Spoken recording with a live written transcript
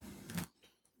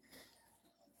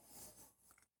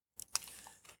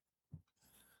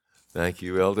Thank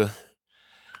you, Elder.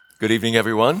 Good evening,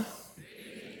 everyone.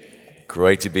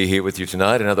 Great to be here with you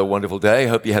tonight. Another wonderful day.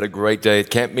 Hope you had a great day at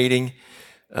camp meeting.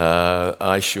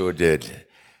 I sure did.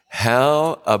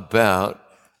 How about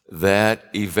that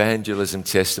evangelism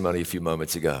testimony a few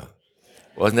moments ago?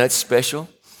 Wasn't that special?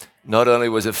 Not only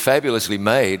was it fabulously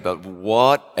made, but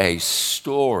what a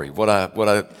story. What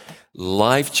a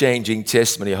life-changing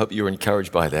testimony. I hope you were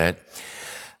encouraged by that.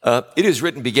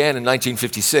 Began in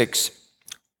 1956.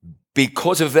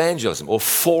 Because of evangelism, or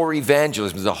for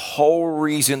evangelism, the whole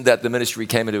reason that the ministry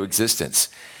came into existence.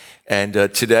 And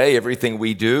today, everything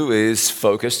we do is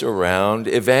focused around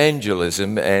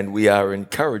evangelism, and we are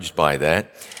encouraged by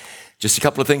that. Just a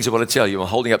couple of things I want to tell you. I'm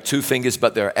holding up two fingers,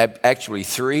 but there are actually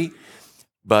three.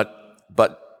 But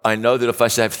I know that if I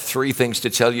say I have three things to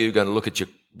tell you, you're going to look at your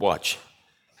watch.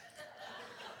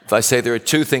 If I say there are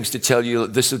two things to tell you,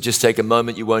 this will just take a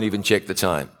moment. You won't even check the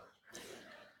time.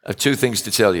 I have two things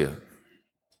to tell you.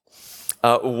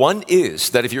 One is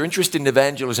that if you're interested in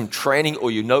evangelism training, or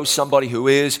you know somebody who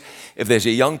is, if there's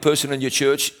a young person in your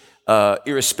church,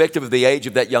 irrespective of the age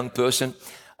of that young person,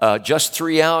 just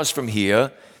 3 hours from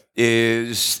here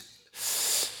is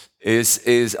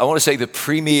I want to say the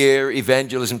premier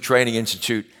evangelism training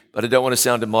institute, but I don't want to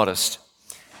sound immodest.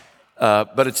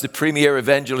 But it's the premier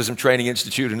evangelism training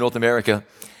institute in North America.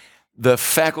 The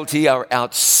faculty are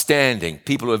outstanding.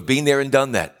 People who have been there and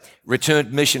done that.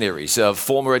 Returned missionaries,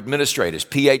 former administrators,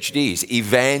 PhDs,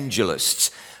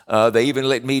 evangelists. They even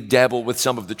let me dabble with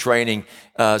some of the training.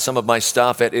 Some of my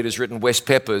staff at It Is Written, Wes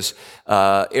Peppers,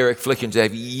 Eric Flickens, they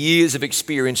have years of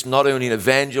experience not only in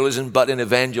evangelism, but in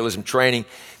evangelism training.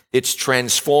 It's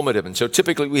transformative. And so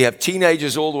typically we have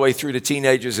teenagers all the way through to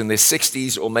teenagers in their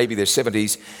 60s or maybe their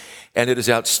 70s. And it is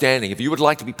outstanding. If you would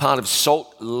like to be part of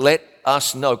SALT, let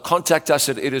us know. Contact us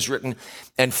at It Is Written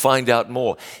and find out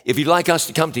more. If you'd like us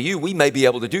to come to you, we may be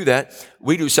able to do that.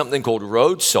 We do something called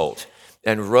Road SALT.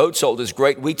 And Road SALT is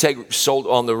great. We take SALT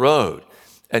on the road.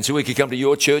 And so we could come to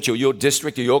your church or your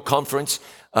district or your conference.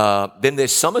 Then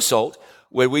there's Summer SALT,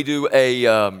 where we do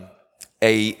what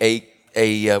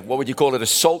would you call it? A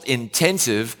SALT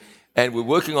intensive. And we're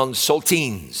working on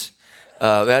saltines.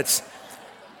 That's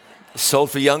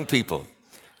SALT for young people.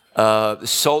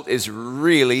 SALT is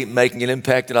really making an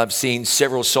impact, and I've seen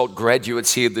several SALT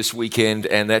graduates here this weekend,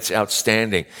 and that's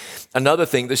outstanding. Another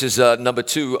thing, this is number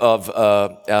two of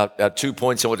our 2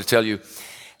 points I want to tell you,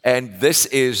 and this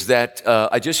is that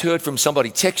I just heard from somebody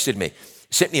texted me,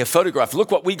 sent me a photograph.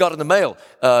 Look what we got in the mail.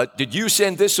 Did you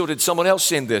send this or did someone else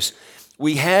send this?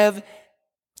 We have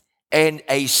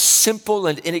a simple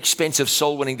and inexpensive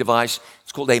soul-winning device.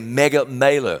 It's called a mega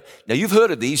mailer. Now, you've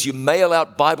heard of these. You mail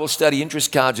out Bible study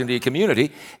interest cards into your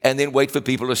community and then wait for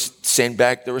people to send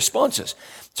back the responses.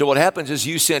 So what happens is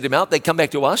you send them out. They come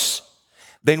back to us.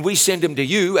 Then we send them to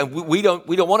you, and we don't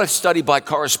want to study by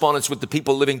correspondence with the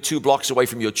people living 2 blocks away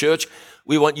from your church.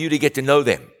 We want you to get to know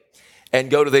them and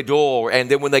go to their door.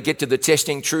 And then when they get to the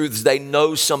testing truths, they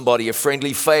know somebody, a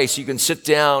friendly face. You can sit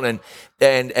down and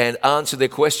answer their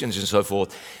questions and so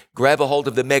forth. Grab a hold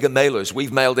of the mega mailers.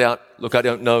 We've mailed out, look, I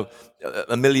don't know,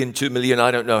 1 million, 2 million,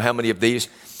 I don't know how many of these.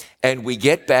 And we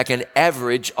get back an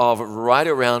average of right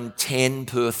around 10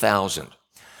 per 1,000.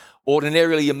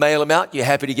 Ordinarily, you mail them out, you're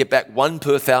happy to get back 1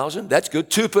 per 1,000. That's good.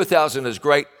 2 per 1,000 is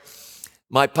great.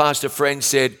 My pastor friend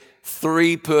said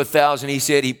 3 per 1,000. He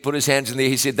said, he put his hands in there.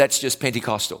 He said, that's just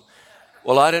Pentecostal.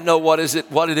 Well, I don't know what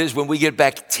it is when we get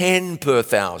back 10 per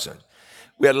 1,000.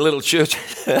 We had a little church,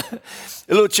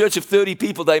 of 30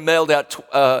 people. They mailed out,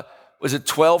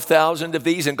 12,000 of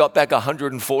these and got back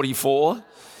 144.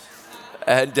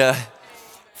 And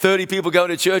 30 people going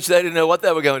to church, they didn't know what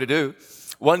they were going to do.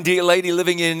 One dear lady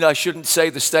living in, I shouldn't say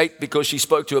the state because she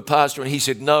spoke to a pastor and he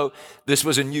said, no, this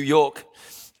was in New York.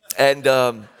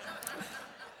 And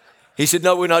he said,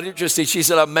 no, we're not interested. She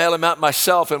said, I'll mail them out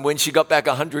myself. And when she got back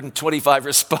 125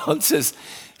 responses,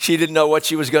 she didn't know what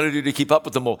she was going to do to keep up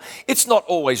with them all. It's not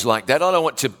always like that. I don't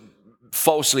want to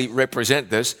falsely represent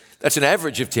this. That's an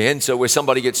average of 10. So where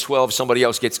somebody gets 12, somebody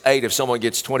else gets 8. If someone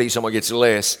gets 20, someone gets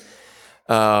less.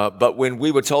 But when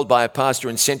we were told by a pastor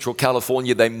in Central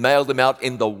California, they mailed them out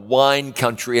in the wine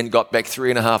country and got back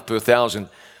 3.5 per 1,000.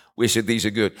 We said, these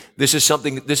are good. This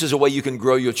is a way you can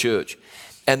grow your church.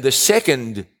 And the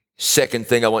second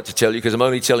thing I want to tell you, because I'm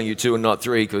only telling you 2 and not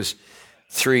 3, because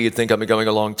 3 you'd think I've been going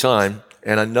a long time.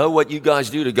 And I know what you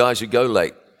guys do to guys who go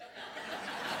late.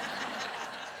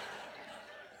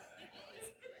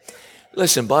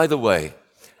 Listen, by the way,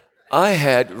 I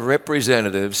had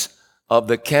representatives of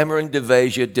the Cameron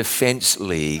DeVasia Defense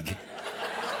League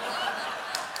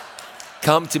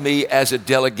come to me as a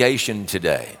delegation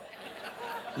today.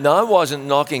 Now, I wasn't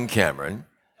knocking Cameron.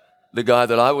 the guy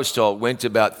that I was told went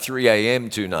about 3 a.m.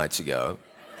 2 nights ago,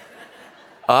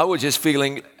 I was just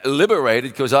feeling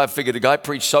liberated because I figured the guy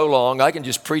preached so long, I can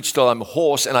just preach till I'm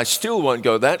hoarse and I still won't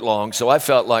go that long. So I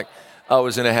felt like I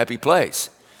was in a happy place.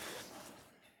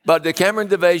 But the Cameron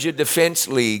DeVasia Defense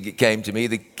League came to me.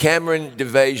 The Cameron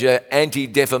DeVasia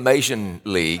Anti-Defamation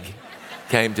League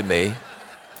came to me.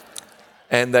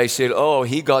 And they said, oh,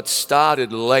 he got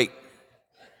started late.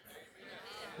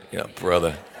 Yeah,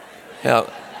 brother. How,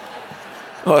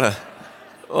 what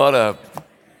a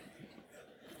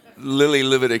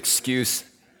lily-livered excuse.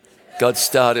 Got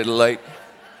started late.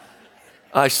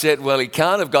 I said, well, he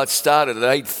can't have got started at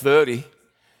 8:30.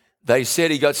 They said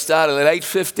he got started at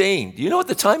 8:15. Do you know what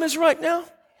the time is right now?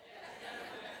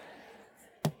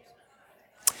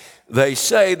 They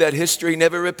say that history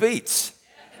never repeats.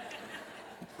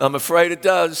 I'm afraid it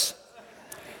does.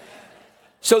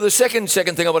 So the second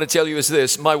thing I want to tell you is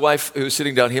this. My wife, who's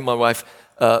sitting down here,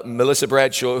 Melissa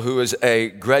Bradshaw, who is a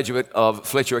graduate of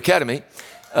Fletcher Academy.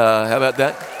 How about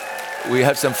that? We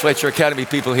have some Fletcher Academy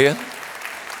people here.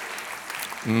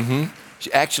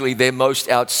 Actually, their most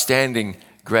outstanding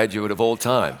graduate of all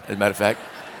time, as a matter of fact,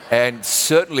 and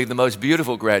certainly the most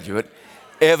beautiful graduate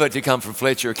ever to come from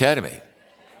Fletcher Academy.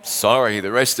 Sorry,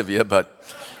 the rest of you, but,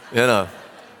 you know.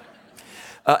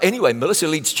 Anyway, Melissa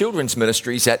leads children's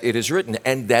ministries at It Is Written,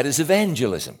 and that is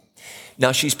evangelism.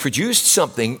 Now, she's produced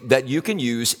something that you can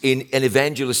use in an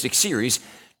evangelistic series.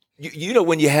 You know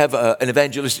when you have an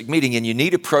evangelistic meeting and you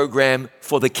need a program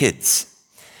for the kids.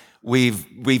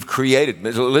 We've created,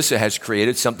 Melissa has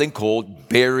created something called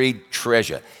Buried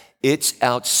Treasure. It's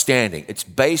outstanding. It's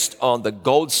based on the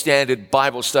gold standard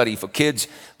Bible study for kids,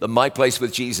 the My Place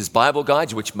with Jesus Bible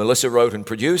Guides, which Melissa wrote and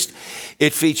produced.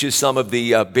 It features some of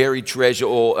the Buried Treasure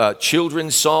or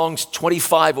children's songs,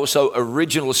 25 or so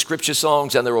original scripture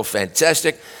songs, and they're all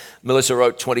fantastic. Melissa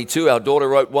wrote 22, our daughter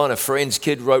wrote one, a friend's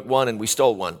kid wrote one, and we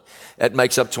stole one. That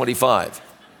makes up 25.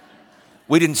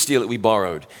 We didn't steal it, we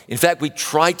borrowed. In fact, we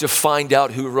tried to find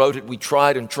out who wrote it. We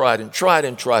tried,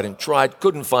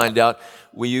 couldn't find out.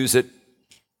 We use it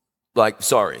like,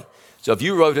 sorry. So if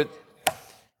you wrote it,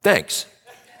 thanks.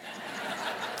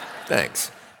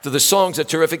 Thanks. So the songs are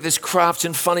terrific. There's crafts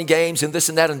and funny games and this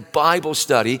and that and Bible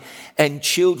study, and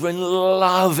children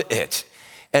love it.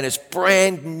 And it's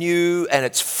brand new, and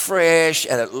it's fresh,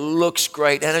 and it looks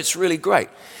great, and it's really great.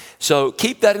 So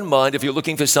keep that in mind if you're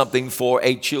looking for something for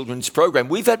a children's program.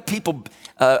 We've had people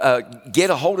get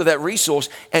a hold of that resource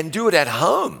and do it at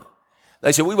home.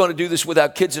 They say, we want to do this with our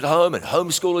kids at home, and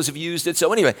homeschoolers have used it.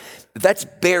 So anyway, that's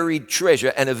Buried Treasure,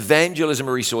 an evangelism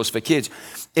resource for kids.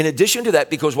 In addition to that,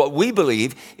 because what we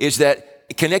believe is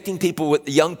that connecting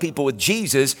young people with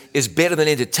Jesus is better than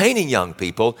entertaining young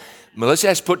people, Melissa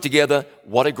has put together,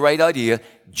 what a great idea,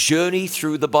 Journey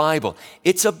Through the Bible.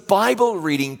 It's a Bible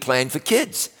reading plan for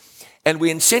kids. And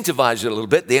we incentivize it a little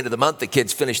bit. At the end of the month, the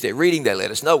kids finish their reading. They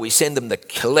let us know. We send them the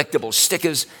collectible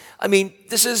stickers. I mean,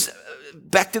 this is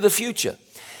back to the future.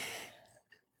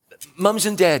 Mums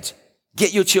and dads,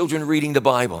 get your children reading the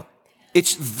Bible.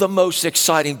 It's the most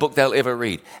exciting book they'll ever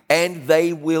read, and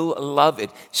they will love it.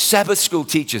 Sabbath school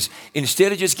teachers,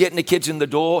 instead of just getting the kids in the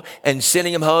door and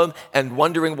sending them home and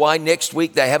wondering why next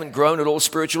week they haven't grown at all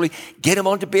spiritually, get them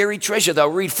onto Buried Treasure. They'll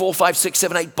read 4, 5, 6,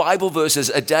 7, 8 Bible verses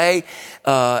a day,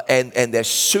 and they're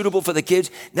suitable for the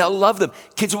kids. Now love them.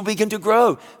 Kids will begin to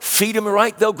grow. Feed them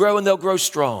right, they'll grow, and they'll grow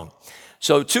strong.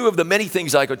 So 2 of the many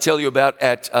things I could tell you about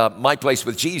at My Place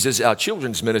with Jesus, our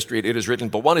children's ministry at It Is Written.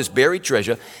 But one is Buried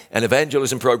Treasure, an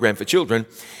evangelism program for children,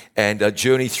 and a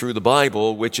Journey Through the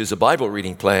Bible, which is a Bible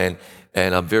reading plan.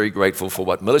 And I'm very grateful for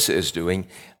what Melissa is doing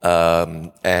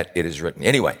at It Is Written.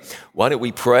 Anyway, why don't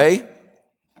we pray?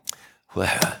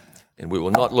 Well, and we will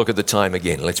not look at the time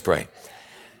again. Let's pray.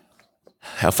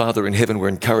 Our Father in heaven, we're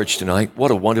encouraged tonight.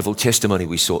 What a wonderful testimony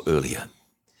we saw earlier.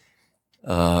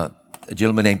 A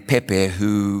gentleman named Pepe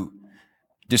who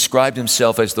described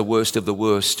himself as the worst of the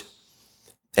worst,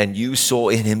 and you saw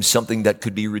in him something that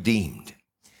could be redeemed.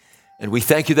 And we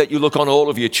thank you that you look on all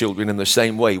of your children in the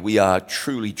same way. We are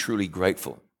truly, truly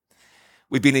grateful.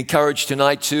 We've been encouraged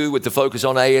tonight too with the focus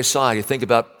on ASI to think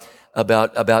about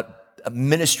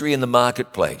ministry in the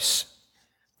marketplace.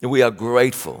 And we are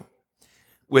grateful.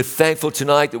 We're thankful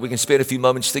tonight that we can spend a few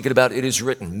moments thinking about It Is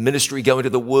Written, ministry going to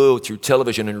the world through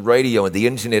television and radio and the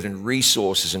internet and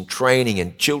resources and training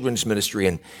and children's ministry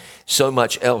and so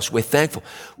much else. We're thankful.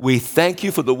 We thank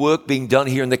you for the work being done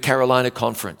here in the Carolina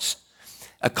Conference,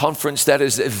 a conference that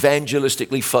is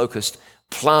evangelistically focused,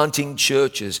 planting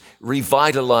churches,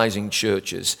 revitalizing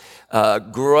churches,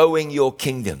 growing your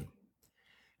kingdom.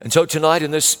 And so tonight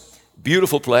in this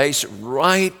beautiful place,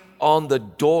 right on the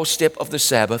doorstep of the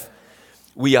Sabbath,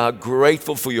 We are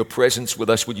grateful for your presence with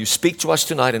us. Would you speak to us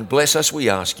tonight and bless us, we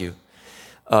ask you.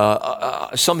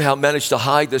 Somehow manage to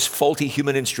hide this faulty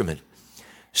human instrument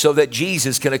so that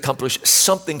Jesus can accomplish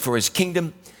something for his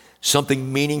kingdom,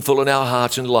 something meaningful in our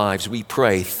hearts and lives. We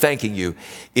pray, thanking you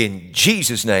in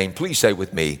Jesus' name. Please say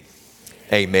with me,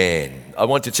 amen. I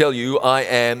want to tell you, I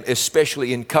am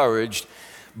especially encouraged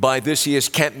by this year's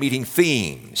camp meeting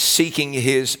theme, Seeking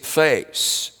His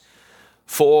Face.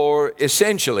 For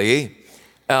essentially,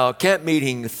 our camp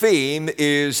meeting theme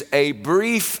is a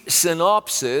brief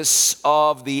synopsis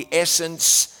of the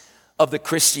essence of the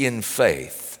Christian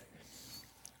faith.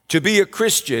 To be a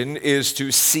Christian is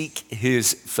to seek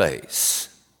his face.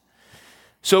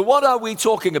 So what are we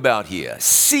talking about here?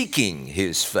 Seeking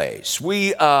his face.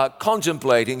 We are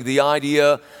contemplating the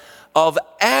idea of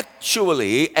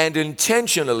actually and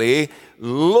intentionally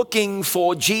looking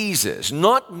for Jesus,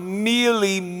 not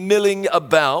merely milling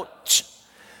about,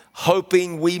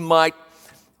 hoping we might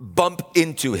bump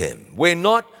into him. We're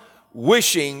not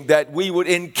wishing that we would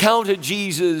encounter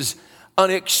Jesus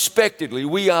unexpectedly.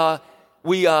 We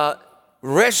are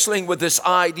wrestling with this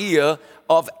idea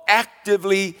of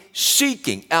actively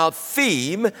seeking. Our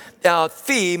theme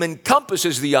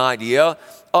encompasses the idea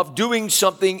of doing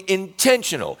something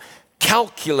intentional,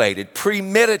 calculated,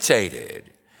 premeditated.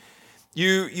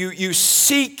 You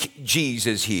seek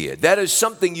Jesus here. That is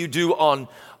something you do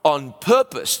on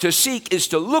purpose. To seek is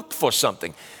to look for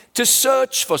something, to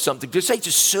search for something. To say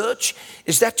to search,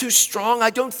 is that too strong? I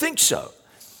don't think so.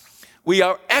 We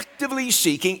are actively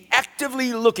seeking,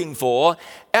 actively looking for,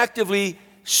 actively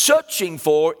searching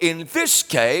for, in this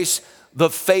case, the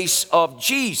face of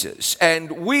Jesus.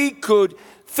 And we could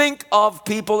think of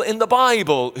people in the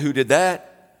Bible who did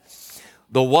that.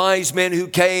 The wise men who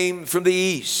came from the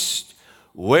east.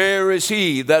 Where is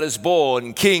he that is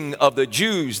born King of the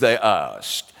Jews, they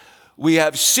asked. We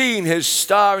have seen his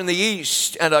star in the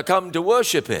east and are come to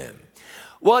worship him.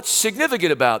 What's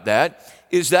significant about that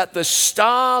is that the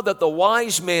star that the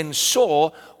wise men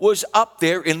saw was up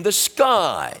there in the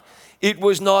sky. It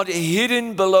was not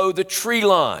hidden below the tree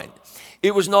line.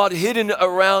 It was not hidden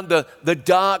around the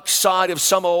dark side of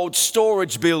some old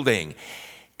storage building.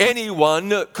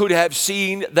 Anyone could have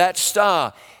seen that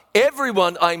star.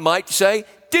 Everyone, I might say,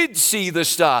 did see the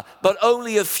star, but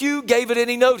only a few gave it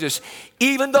any notice,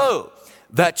 even though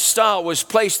that star was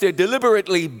placed there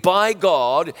deliberately by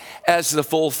God as the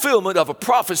fulfillment of a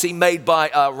prophecy made by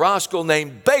a rascal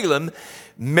named Balaam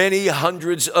many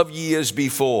hundreds of years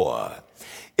before.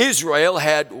 Israel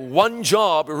had one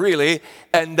job, really,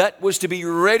 and that was to be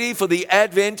ready for the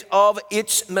advent of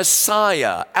its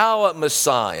Messiah, our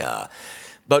Messiah.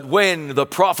 But when the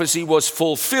prophecy was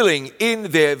fulfilling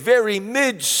in their very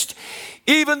midst,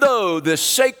 even though the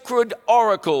sacred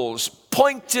oracles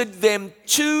pointed them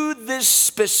to this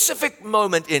specific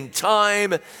moment in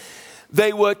time,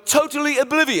 they were totally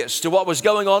oblivious to what was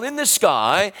going on in the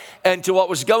sky and to what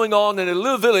was going on in a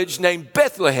little village named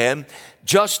Bethlehem,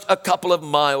 just a couple of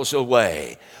miles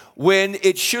away, when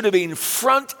it should have been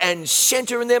front and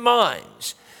center in their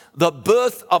minds. The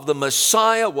birth of the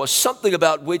Messiah was something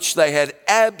about which they had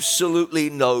absolutely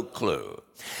no clue.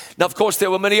 Now, of course, there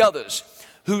were many others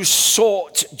who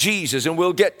sought Jesus, and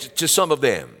we'll get to some of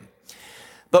them.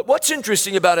 But what's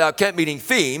interesting about our camp meeting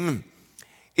theme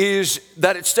is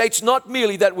that it states not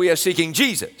merely that we are seeking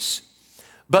Jesus,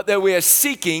 but that we are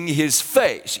seeking his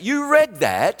face. You read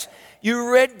that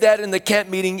in the camp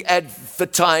meeting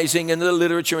advertising and the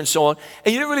literature and so on,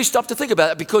 and you didn't really stop to think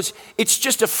about it because it's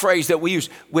just a phrase that we use.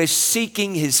 We're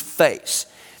seeking his face.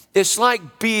 It's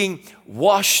like being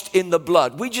washed in the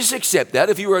blood. We just accept that.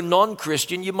 If you were a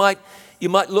non-Christian, you might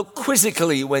look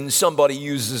quizzically when somebody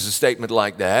uses a statement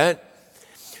like that.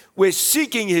 We're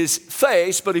seeking his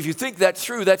face, but if you think that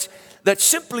through, that's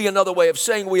simply another way of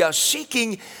saying we are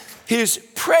seeking his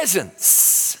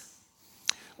presence.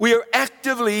 We are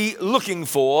actively looking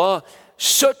for,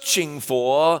 searching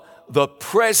for the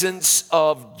presence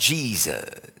of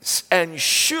Jesus. And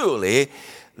surely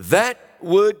that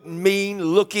would mean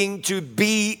looking to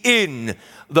be in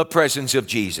the presence of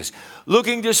Jesus,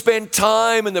 looking to spend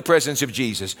time in the presence of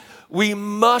Jesus. We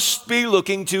must be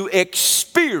looking to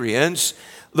experience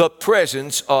the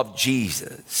presence of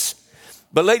Jesus.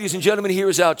 But ladies and gentlemen, here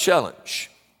is our challenge.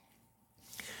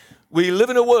 We live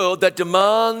in a world that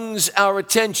demands our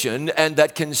attention and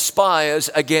that conspires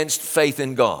against faith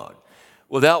in God.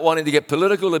 Without wanting to get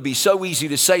political, it'd be so easy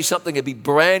to say something and be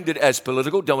branded as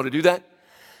political. Don't want to do that.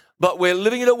 But we're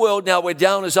living in a world now where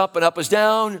down is up and up is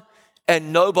down,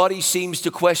 and nobody seems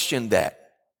to question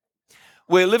that.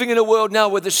 We're living in a world now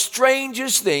where the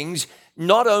strangest things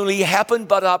not only happen,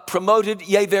 but are promoted,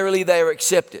 yea, verily, they are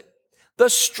accepted. the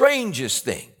strangest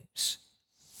things.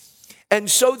 And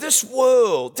so this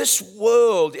world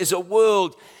is a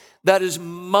world that is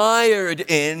mired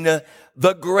in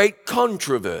the great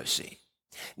controversy.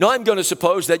 Now, I'm going to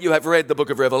suppose that you have read the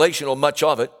book of Revelation, or much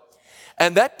of it,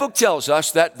 and that book tells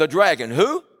us that the dragon,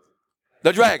 who?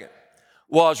 The dragon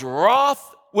was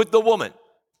wroth with the woman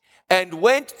and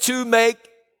went to make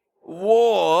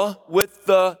war with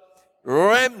the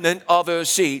remnant of her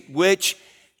seed, which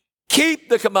keep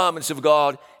the commandments of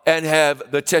God and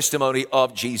have the testimony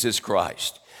of Jesus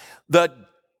Christ. The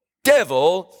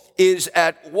devil is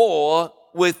at war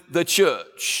with the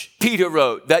church. Peter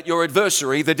wrote that your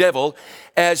adversary, the devil,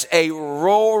 as a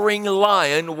roaring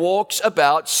lion walks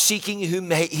about seeking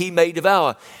whom he may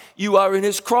devour. You are in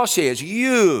his crosshairs.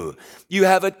 You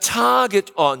have a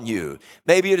target on you.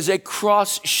 Maybe it is a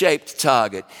cross-shaped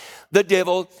target. The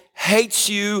devil hates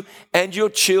you and your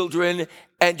children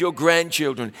and your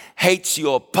grandchildren, hates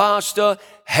your pastor,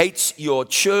 hates your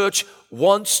church,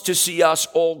 wants to see us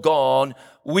all gone.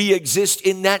 We exist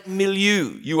in that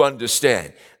milieu, you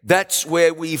understand. That's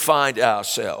where we find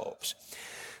ourselves.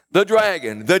 The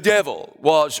dragon, the devil,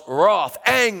 was wroth,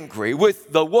 angry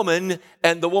with the woman,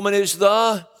 and the woman is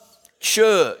the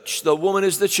church. The woman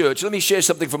is the church. Let me share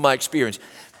something from my experience.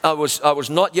 I was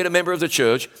not yet a member of the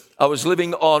church. I was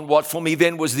living on what for me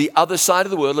then was the other side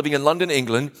of the world, living in London,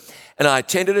 England, and I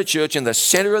attended a church in the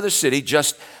center of the city,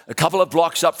 just a couple of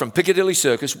blocks up from Piccadilly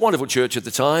Circus. Wonderful church at the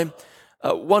time.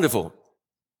 Wonderful.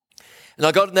 And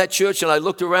I got in that church and I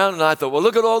looked around and I thought, well,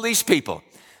 look at all these people.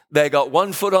 They got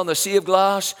 1 foot on the sea of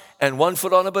glass and 1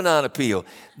 foot on a banana peel.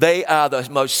 They are the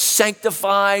most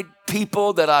sanctified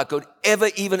people that I could ever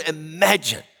even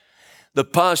imagine. The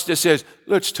pastor says,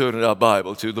 let's turn in our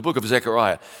Bible to the book of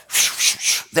Zechariah.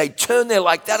 They turn there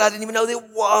like that. I didn't even know there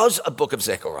was a book of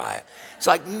Zechariah. It's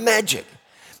like magic.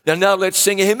 Now let's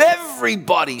sing a hymn.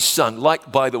 Everybody sung. Like,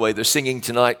 by the way, the singing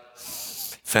tonight,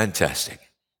 fantastic.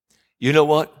 You know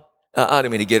what? I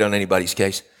don't mean to get on anybody's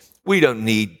case. We don't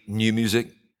need new music.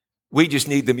 We just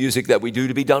need the music that we do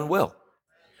to be done well.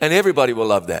 And everybody will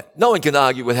love that. No one can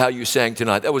argue with how you sang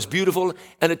tonight. That was beautiful,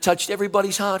 and it touched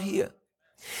everybody's heart here.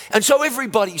 And so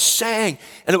everybody sang,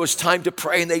 and it was time to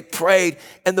pray, and they prayed.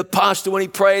 And the pastor, when he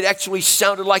prayed, actually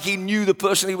sounded like he knew the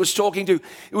person he was talking to.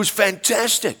 It was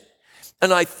fantastic.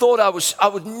 And I thought I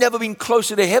would never been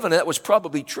closer to heaven, and that was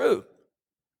probably true.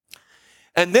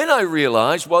 And then I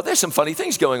realized, well, there's some funny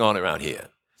things going on around here.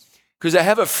 Because I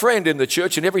have a friend in the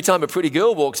church, and every time a pretty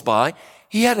girl walks by,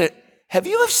 have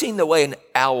you ever seen the way an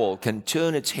owl can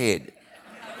turn its head?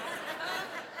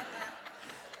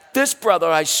 This brother,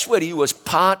 I swear to you, was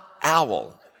part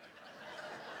owl.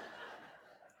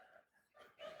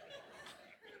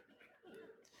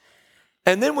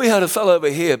 And then we had a fellow over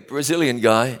here, Brazilian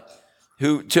guy,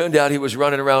 who turned out he was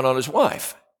running around on his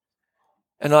wife.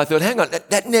 And I thought, hang on,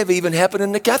 that never even happened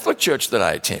in the Catholic church that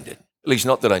I attended, at least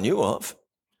not that I knew of.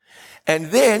 And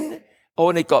then,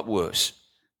 and it got worse.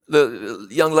 The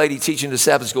young lady teaching the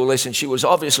Sabbath school lesson, she was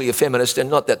obviously a feminist, and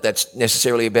not that that's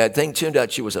necessarily a bad thing. Turned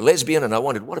out she was a lesbian, and I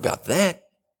wondered, what about that?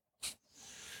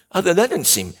 That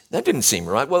didn't seem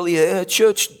right. Well, the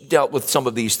church dealt with some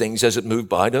of these things as it moved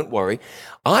by, don't worry.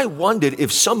 I wondered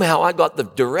if somehow I got the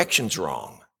directions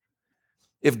wrong,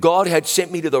 if God had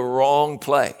sent me to the wrong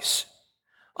place.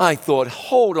 I thought,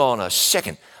 hold on a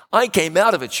second. I came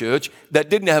out of a church that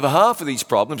didn't have half of these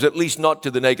problems, at least not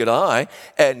to the naked eye,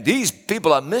 and these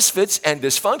people are misfits and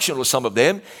dysfunctional, some of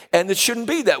them, and it shouldn't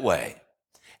be that way.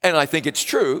 And I think it's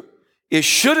true. It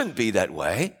shouldn't be that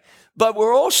way, but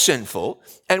we're all sinful,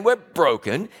 and we're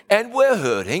broken, and we're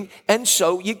hurting, and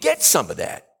so you get some of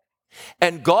that.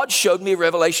 And God showed me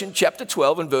Revelation chapter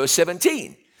 12 and verse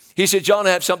 17. He said, John,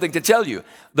 I have something to tell you.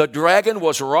 The dragon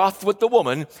was wroth with the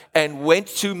woman and went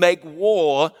to make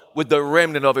war with the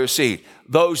remnant of her seed,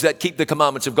 those that keep the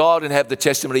commandments of God and have the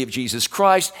testimony of Jesus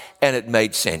Christ. And it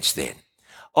made sense then.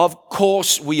 Of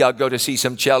course, we are going to see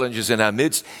some challenges in our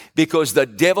midst because the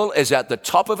devil is at the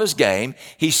top of his game.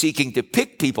 He's seeking to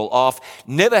pick people off.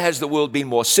 Never has the world been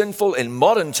more sinful, in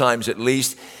modern times at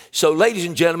least. So, ladies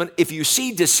and gentlemen, if you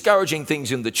see discouraging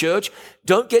things in the church,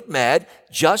 don't get mad.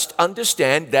 Just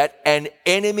understand that an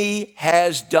enemy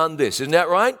has done this. Isn't that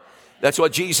right? That's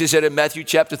what Jesus said in Matthew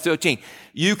chapter 13.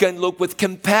 You can look with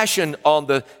compassion on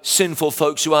the sinful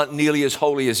folks who aren't nearly as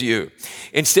holy as you.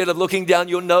 Instead of looking down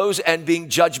your nose and being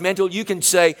judgmental, you can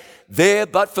say, there,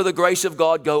 but for the grace of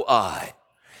God, go I.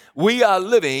 We are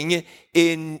living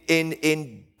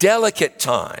in delicate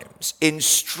times, in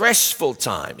stressful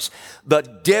times. The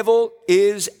devil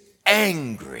is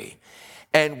angry.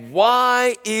 And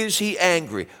why is he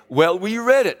angry? Well, we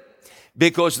read it.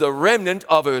 because the remnant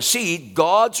of her seed,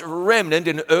 God's remnant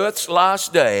in earth's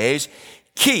last days,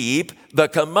 keep the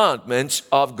commandments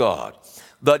of God.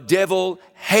 The devil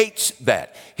hates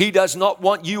that. He does not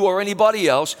want you or anybody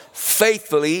else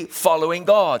faithfully following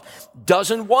God.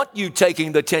 Doesn't want you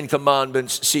taking the 10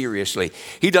 commandments seriously.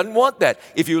 He doesn't want that.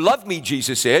 If you love me,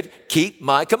 Jesus said, keep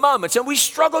my commandments. And we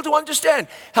struggle to understand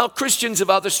how Christians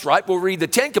of other stripe will read the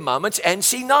 10 commandments and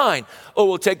see 9. Or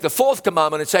we'll take the 4th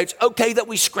commandment and say, it's okay that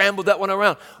we scrambled that one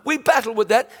around. We battle with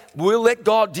that. We'll let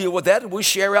God deal with that, and we'll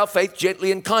share our faith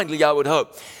gently and kindly, I would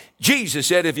hope. Jesus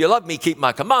said, if you love me, keep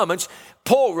my commandments.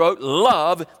 Paul wrote,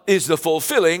 love is the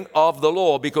fulfilling of the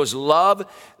law, because love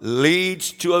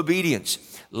leads to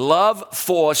obedience. Love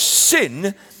for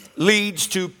sin leads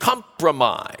to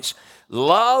compromise.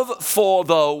 Love for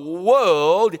the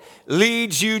world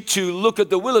leads you to look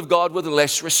at the will of God with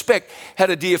less respect.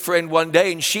 Had a dear friend one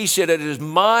day, and she said, it is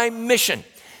my mission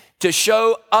to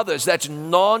show others, that's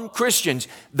non-Christians,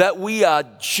 that we are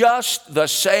just the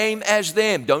same as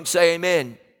them. Don't say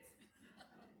amen.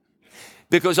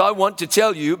 Because I want to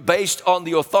tell you, based on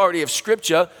the authority of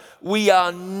Scripture, we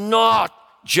are not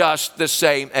just the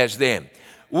same as them.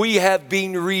 We have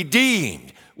been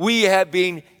redeemed. We have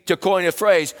been, to coin a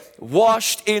phrase,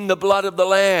 washed in the blood of the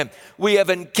Lamb. We have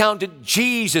encountered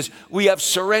Jesus. We have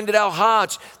surrendered our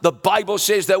hearts. The Bible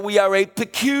says that we are a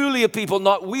peculiar people,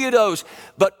 not weirdos,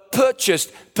 but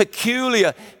purchased,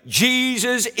 peculiar.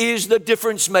 Jesus is the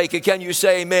difference maker. Can you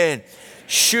say amen?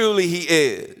 Surely he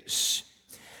is.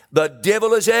 The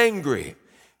devil is angry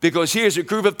because here's a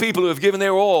group of people who have given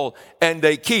their all and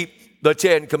they keep the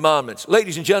 10 commandments.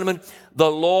 Ladies and gentlemen,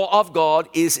 the law of God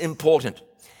is important.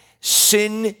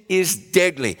 Sin is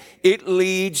deadly. It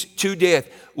leads to death.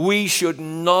 We should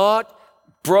not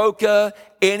broker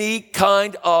any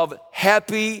kind of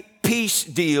happy peace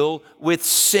deal with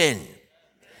sin.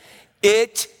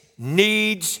 It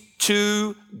needs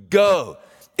to go.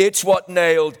 It's what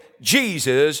nailed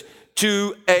Jesus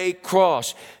to a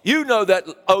cross. You know that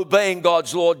obeying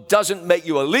God's law doesn't make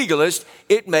you a legalist.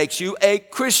 It makes you a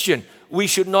Christian. We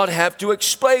should not have to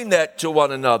explain that to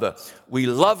one another. We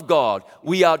love God.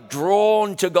 We are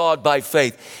drawn to God by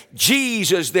faith.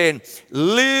 Jesus then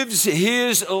lives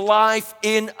his life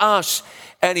in us,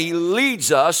 and he leads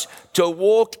us to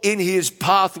walk in his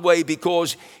pathway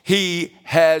because he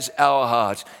has our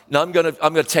hearts. Now I'm going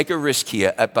to take a risk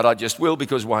here, but I just will,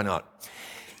 because why not?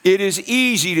 It is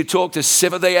easy to talk to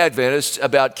Seventh-day Adventists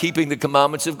about keeping the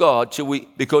commandments of God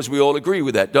because we all agree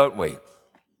with that, don't we?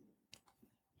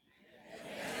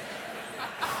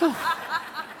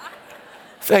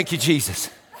 Thank you,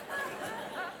 Jesus.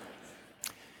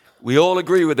 We all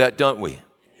agree with that, don't we?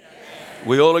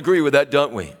 We all agree with that,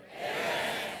 don't we?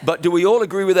 But do we all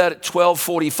agree with that at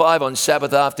 12:45 on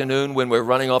Sabbath afternoon when we're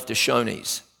running off to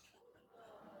Shoney's?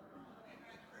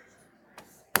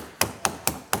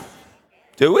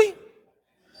 Do we?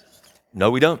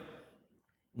 No, we don't.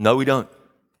 No, we don't.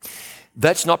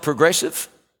 That's not progressive.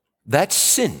 That's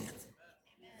sin.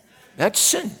 That's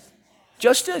sin.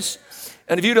 Just is.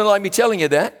 And if you don't like me telling you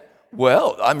that,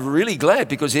 well, I'm really glad,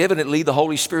 because evidently the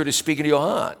Holy Spirit is speaking to your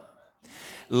heart.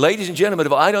 Ladies and gentlemen,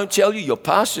 if I don't tell you, your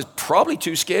pastor's probably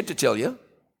too scared to tell you.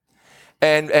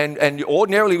 And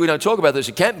ordinarily we don't talk about this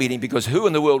at camp meeting, because who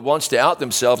in the world wants to out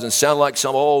themselves and sound like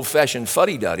some old-fashioned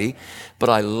fuddy-duddy? But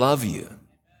I love you.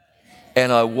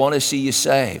 And I want to see you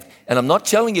saved. And I'm not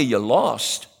telling you you're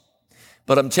lost,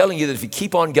 but I'm telling you that if you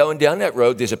keep on going down that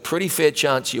road, there's a pretty fair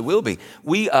chance you will be.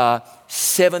 We are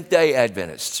Seventh-day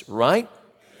Adventists, right?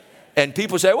 And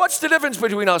people say, what's the difference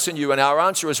between us and you? And our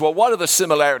answer is, well, what are the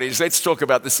similarities? Let's talk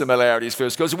about the similarities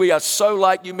first, because we are so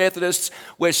like you Methodists.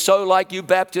 We're so like you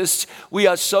Baptists. We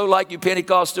are so like you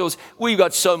Pentecostals. We've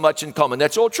got so much in common.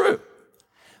 That's all true.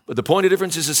 But the point of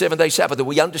difference is the seventh-day Sabbath, that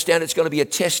we understand it's going to be a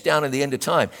test down at the end of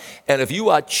time. And if you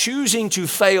are choosing to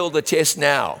fail the test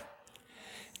now,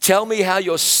 tell me how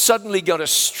you're suddenly going to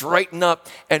straighten up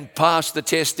and pass the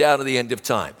test down at the end of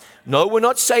time. No, we're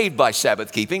not saved by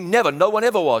Sabbath keeping. Never. No one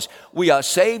ever was. We are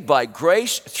saved by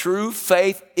grace through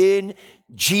faith in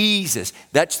Jesus.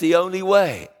 That's the only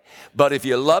way. But if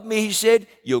you love me, he said,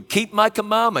 you'll keep my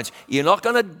commandments. You're not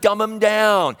going to dumb them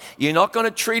down. You're not going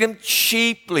to treat them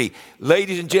cheaply.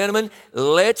 Ladies and gentlemen,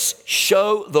 let's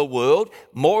show the world.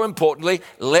 More importantly,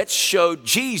 let's show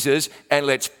Jesus, and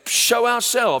let's show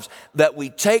ourselves that we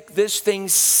take this thing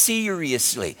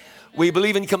seriously. We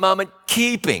believe in commandment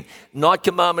keeping, not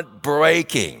commandment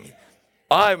breaking.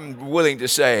 I'm willing to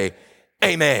say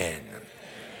amen.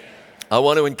 I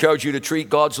want to encourage you to treat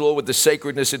God's law with the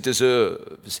sacredness it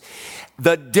deserves.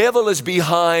 The devil is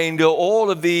behind all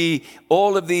of the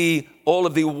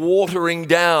watering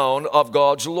down of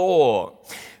God's law.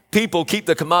 people keep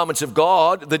the commandments of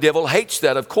God. The devil hates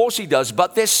that. Of course he does.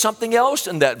 But there's something else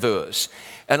in that verse.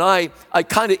 And I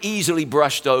kind of easily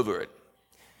brushed over it.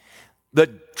 The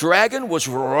dragon was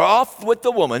wroth with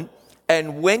the woman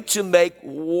and went to make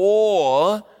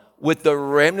war with the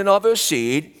remnant of her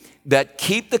seed that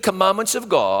keep the commandments of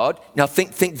God. Now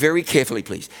think very carefully,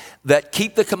 please. That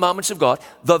keep the commandments of God.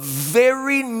 The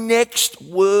very next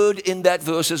word in that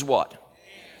verse is what?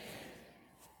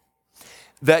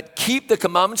 That keep the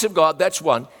commandments of God, that's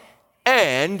one.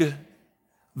 And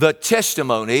the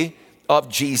testimony of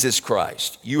Jesus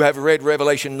Christ. You have read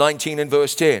Revelation 19 and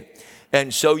verse 10.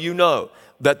 And so you know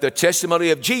that the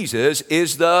testimony of Jesus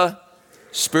is the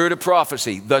spirit of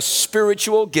prophecy, the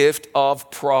spiritual gift of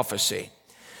prophecy.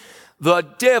 The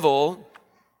devil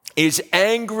is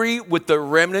angry with the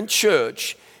remnant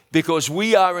church because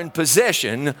we are in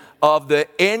possession of the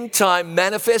end-time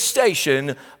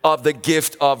manifestation of the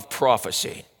gift of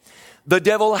prophecy. The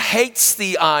devil hates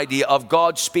the idea of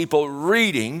God's people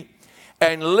reading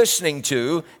and listening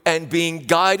to and being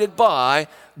guided by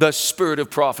the spirit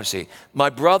of prophecy. My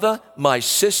brother, my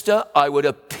sister, I would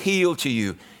appeal to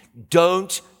you,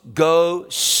 don't go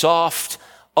soft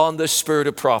on the spirit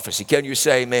of prophecy. Can you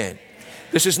say amen?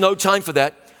 This is no time for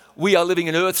that. We are living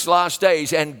in earth's last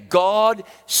days, and God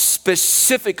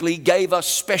specifically gave us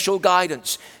special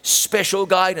guidance. Special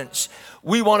guidance.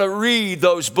 We want to read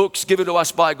those books given to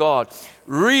us by God.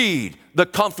 Read the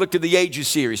Conflict of the Ages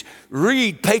series.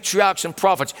 Read Patriarchs and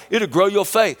Prophets. It'll grow your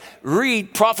faith.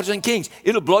 Read Prophets and Kings.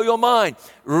 It'll blow your mind.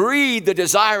 Read The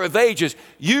Desire of Ages.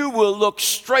 You will look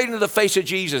straight into the face of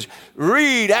Jesus.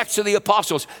 Read Acts of the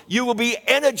Apostles. You will be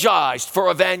energized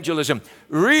for evangelism.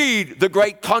 Read The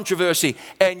Great Controversy,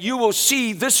 and you will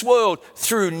see this world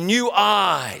through new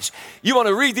eyes. You want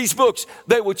to read these books.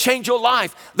 They will change your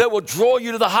life. They will draw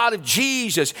you to the heart of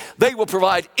Jesus. They will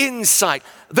provide insight.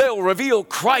 They'll reveal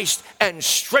Christ and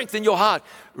strengthen your heart.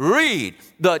 Read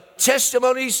the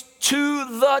testimonies to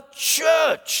the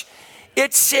church.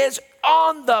 It says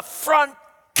on the front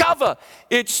cover,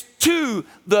 it's to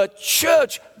the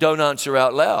church. Don't answer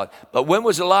out loud. But when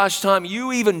was the last time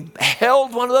you even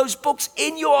held one of those books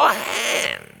in your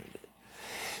hand?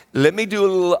 Let me do a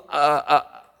little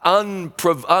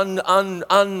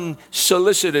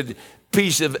unsolicited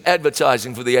piece of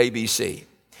advertising for the ABC.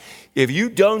 If you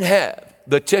don't have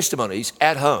the testimonies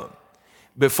at home,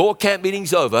 before camp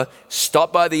meeting's over,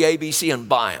 stop by the ABC and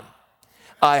buy them.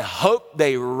 I hope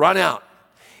they run out.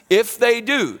 If they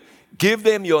do, give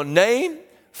them your name,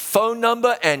 phone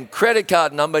number, and credit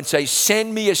card number and say,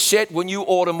 send me a set when you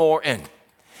order more in.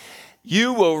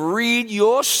 You will read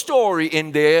your story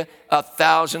in there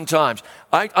 1,000 times.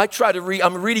 I try to read,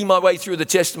 I'm reading my way through the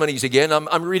testimonies again.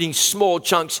 I'm reading small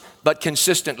chunks, but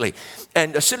consistently.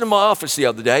 And I was sitting in my office the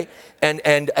other day, and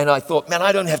I thought, man,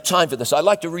 I don't have time for this. I'd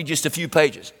like to read just a few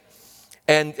pages.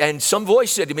 And some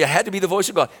voice said to me, it had to be the voice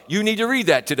of God, you need to read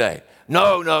that today.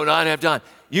 No, I don't have time.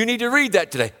 You need to read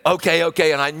that today.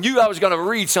 Okay. And I knew I was going to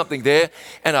read something there.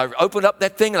 And I opened up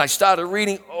that thing and I started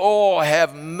reading. Oh,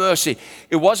 have mercy.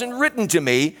 It wasn't written to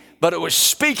me, but it was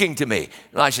speaking to me.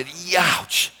 And I said,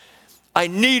 ouch. I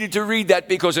needed to read that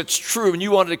because it's true and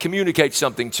you wanted to communicate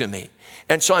something to me.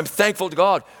 And so I'm thankful to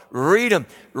God. Read them.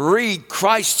 Read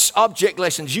Christ's object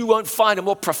lessons. You won't find a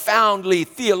more profoundly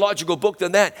theological book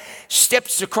than that.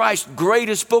 Steps to Christ,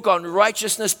 greatest book on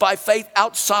righteousness by faith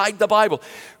outside the Bible.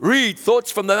 Read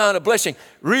Thoughts from the Mount of Blessing.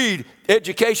 Read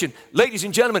Education. Ladies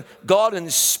and gentlemen, God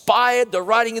inspired the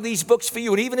writing of these books for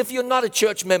you. And even if you're not a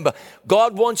church member,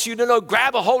 God wants you to know,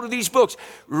 grab a hold of these books.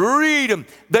 Read them.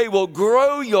 They will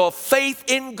grow your faith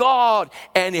in God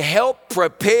and help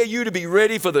prepare you to be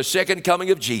ready for the second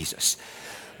coming of Jesus.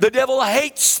 The devil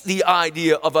hates the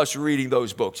idea of us reading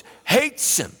those books.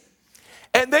 Hates them.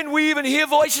 And then we even hear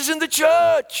voices in the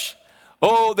church.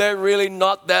 Oh, they're really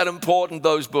not that important,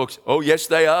 those books. Oh, yes,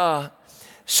 they are.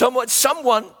 Someone's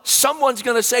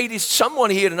going to say to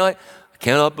someone here tonight, I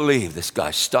cannot believe this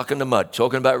guy's stuck in the mud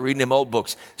talking about reading them old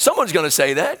books. Someone's going to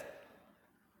say that.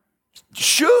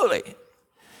 Surely.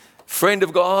 Friend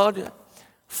of God,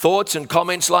 thoughts and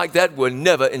comments like that were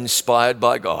never inspired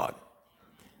by God.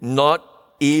 Not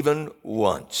even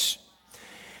once.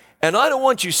 And I don't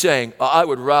want you saying, I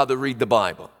would rather read the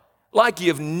Bible, like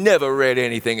you've never read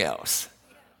anything else.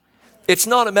 It's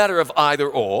not a matter of either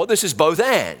or. This is both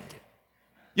and.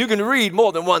 You can read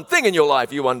more than one thing in your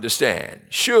life, you understand.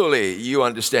 Surely you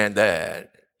understand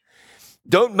that.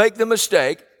 Don't make the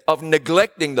mistake of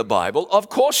neglecting the Bible. Of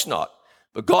course not.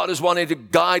 But God is wanting to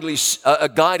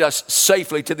guide us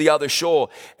safely to the other shore.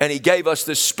 And He gave us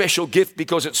this special gift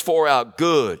because it's for our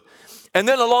good. And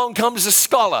then along comes a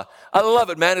scholar. I love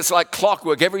it, man. It's like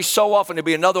clockwork. Every so often there'll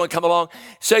be another one come along,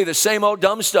 say the same old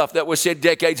dumb stuff that was said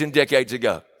decades and decades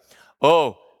ago.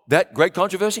 Oh, that great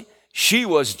controversy? She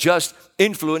was just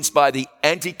influenced by the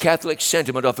anti-Catholic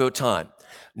sentiment of her time.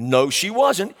 No, she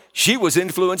wasn't. She was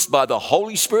influenced by the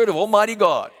Holy Spirit of Almighty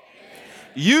God.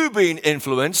 You've been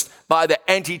influenced by the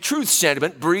anti-truth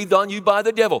sentiment breathed on you by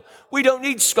the devil. We don't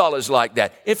need scholars like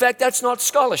that. In fact, that's not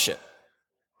scholarship.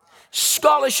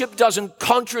 Scholarship doesn't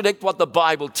contradict what the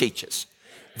Bible teaches.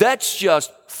 That's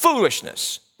just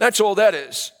foolishness. That's all that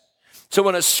is. So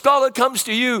when a scholar comes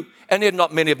to you, and there are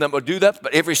not many of them will do that,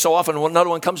 but every so often another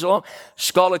one comes along,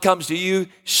 scholar comes to you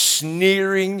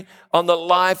sneering on the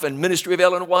life and ministry of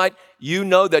Ellen White, you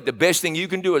know that the best thing you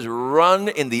can do is run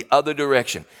in the other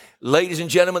direction. Ladies and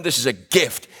gentlemen, this is a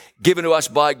gift given to us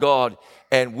by God,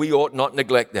 and we ought not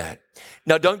neglect that.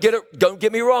 Now, don't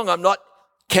get me wrong. I'm not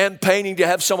campaigning to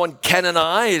have someone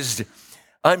canonized.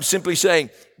 I'm simply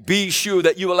saying, be sure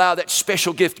that you allow that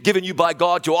special gift given you by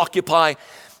God to occupy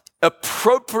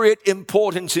appropriate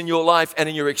importance in your life and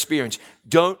in your experience.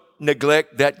 Don't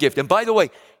neglect that gift. And by the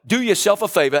way, do yourself a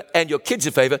favor and your kids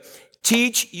a favor.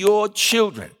 Teach your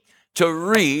children to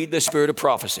read the spirit of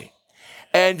prophecy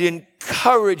and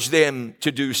encourage them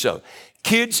to do so.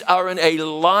 Kids are in a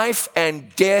life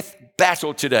and death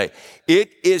battle today.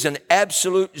 It is an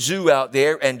absolute zoo out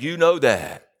there, and you know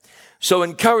that. So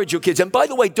encourage your kids. And by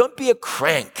the way, don't be a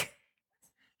crank.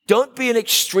 Don't be an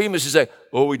extremist and say,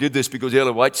 oh, we did this because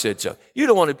Ellen White said so. You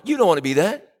don't want to be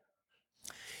that.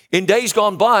 In days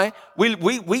gone by, we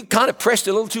kind of pressed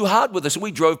a little too hard with us, and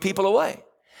we drove people away.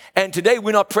 And today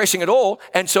we're not pressing at all,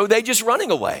 and so they're just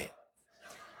running away.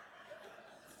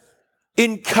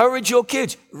 Encourage your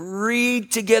kids.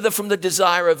 Read together from the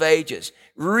Desire of Ages.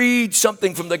 Read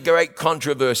something from the Great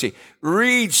Controversy.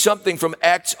 Read something from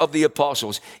Acts of the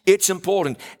Apostles. It's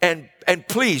important. And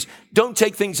please, don't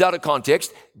take things out of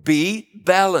context. Be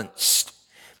balanced.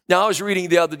 Now, I was reading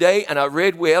the other day, and I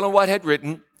read where Ellen White had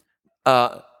written,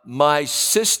 my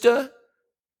sister,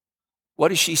 what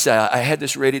does she say? I had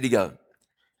this ready to go.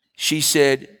 She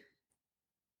said,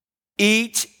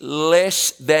 eat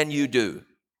less than you do.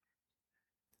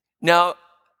 Now,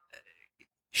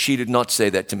 she did not say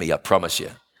that to me, I promise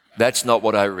you. That's not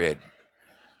what I read.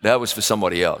 That was for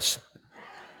somebody else.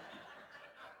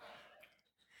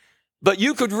 But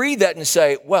you could read that and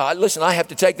say, well, listen, I have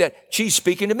to take that. She's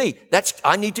speaking to me.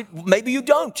 Maybe you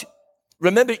don't.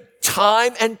 Remember,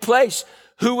 time and place.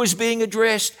 Who was being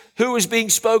addressed? Who was being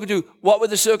spoken to? What were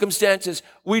the circumstances?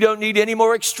 We don't need any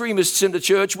more extremists in the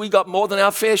church. We got more than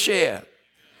our fair share.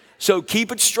 So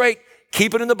keep it straight.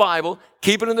 Keep it in the Bible,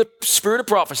 keep it in the spirit of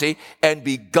prophecy, and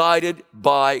be guided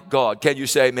by God. Can you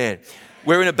say amen?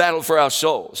 We're in a battle for our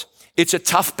souls. It's a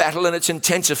tough battle and it's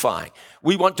intensifying.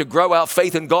 We want to grow our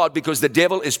faith in God because the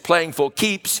devil is playing for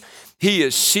keeps. He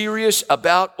is serious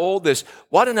about all this.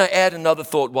 Why don't I add another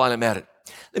thought while I'm at it?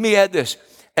 Let me add this.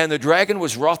 And the dragon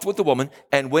was wroth with the woman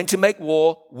and went to make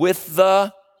war with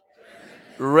the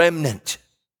remnant.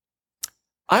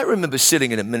 I remember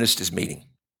sitting in a minister's meeting.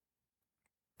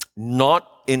 Not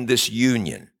in this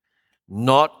union,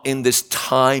 not in this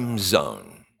time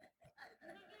zone.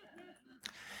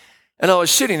 And I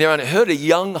was sitting there and I heard a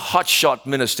young hotshot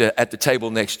minister at the table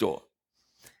next door.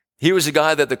 He was a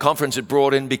guy that the conference had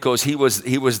brought in because he was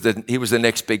the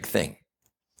next big thing.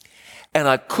 And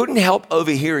I couldn't help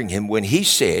overhearing him when he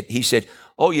said,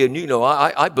 oh yeah,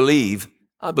 I believe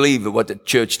what the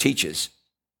church teaches.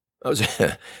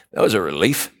 That was a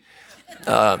relief.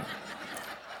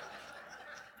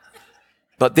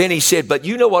 But then he said, but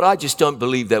you know what? I just don't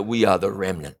believe that we are the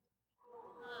remnant.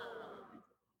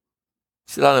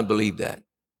 He said, I don't believe that.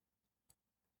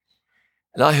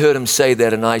 And I heard him say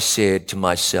that, and I said to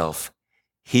myself,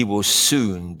 he will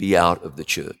soon be out of the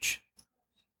church.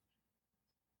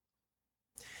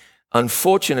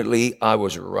 Unfortunately, I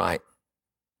was right.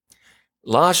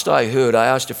 Last I heard, I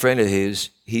asked a friend of his,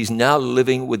 he's now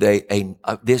living with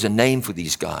there's a name for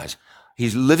these guys.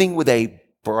 He's living with a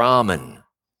Brahmin,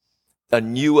 a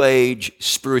New Age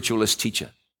spiritualist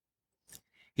teacher.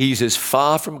 He's as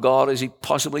far from God as he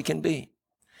possibly can be.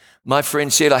 My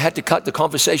friend said, I had to cut the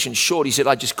conversation short. He said,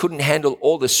 I just couldn't handle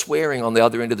all the swearing on the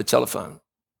other end of the telephone.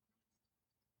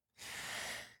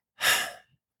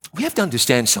 We have to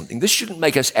understand something. This shouldn't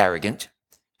make us arrogant,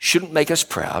 shouldn't make us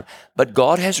proud, but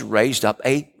God has raised up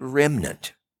a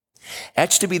remnant.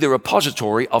 That's to be the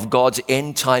repository of God's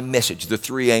end time message, the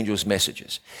three angels'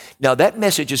 messages. Now, that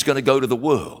message is going to go to the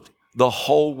world. The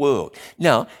whole world.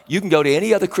 Now, you can go to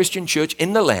any other Christian church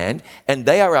in the land, and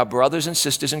they are our brothers and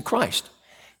sisters in Christ.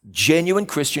 Genuine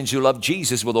Christians who love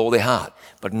Jesus with all their heart,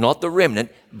 but not the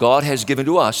remnant. God has given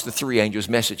to us the three angels'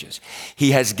 messages.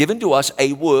 He has given to us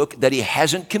a work that he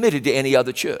hasn't committed to any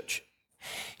other church.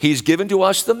 He's given to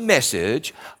us the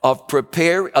message of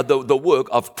the work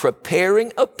of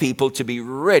preparing a people to be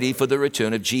ready for the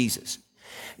return of Jesus.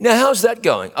 Now, how's that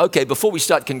going? Okay, before we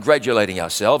start congratulating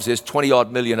ourselves, there's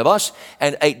 20-odd million of us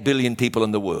and 8 billion people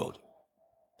in the world.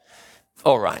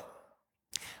 All right.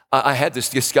 I had this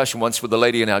discussion once with a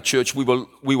lady in our church. We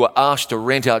were asked to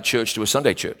rent our church to a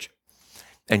Sunday church.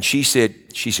 And she said,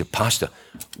 Pastor,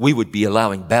 we would be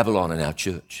allowing Babylon in our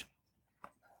church.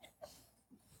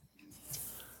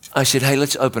 I said, hey,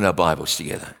 let's open our Bibles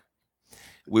together.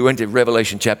 We went to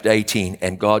Revelation chapter 18,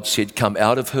 and God said, come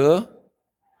out of her.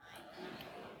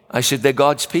 I said, they're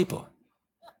God's people.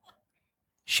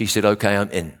 She said, okay, I'm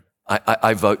in.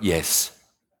 I vote yes.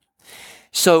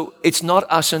 So it's not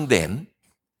us and them.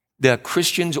 There are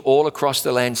Christians all across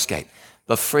the landscape.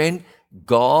 But friend,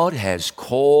 God has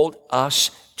called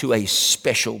us to a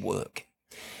special work.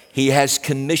 He has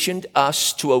commissioned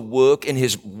us to a work in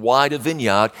his wider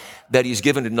vineyard that he's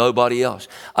given to nobody else.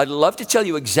 I'd love to tell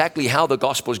you exactly how the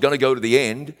gospel is going to go to the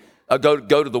end, go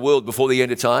to the world before the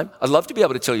end of time. I'd love to be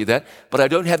able to tell you that, but I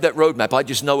don't have that roadmap. I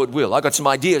just know it will. I got some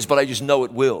ideas, but I just know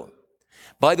it will.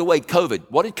 By the way,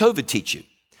 COVID, what did COVID teach you?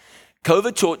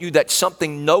 COVID taught you that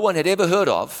something no one had ever heard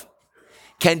of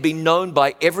can be known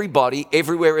by everybody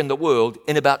everywhere in the world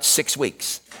in about 6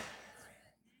 weeks.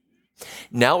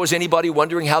 Now, is anybody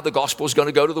wondering how the gospel is going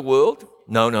to go to the world?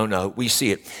 No. We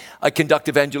see it. I conduct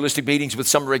evangelistic meetings with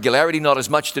some regularity, not as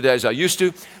much today as I used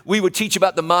to. We would teach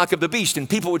about the mark of the beast, and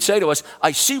people would say to us,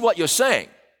 I see what you're saying.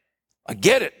 I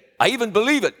get it. I even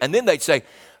believe it. And then they'd say,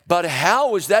 but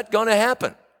how is that going to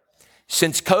happen?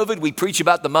 Since COVID, we preach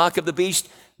about the mark of the beast.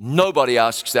 Nobody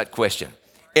asks that question.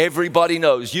 Everybody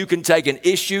knows you can take an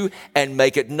issue and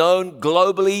make it known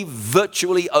globally,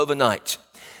 virtually overnight.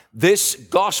 This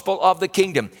gospel of the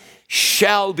kingdom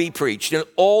shall be preached in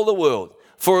all the world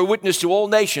for a witness to all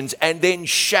nations, and then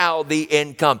shall the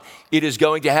end come. It is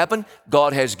going to happen.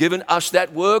 God has given us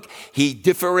that work. He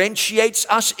differentiates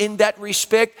us in that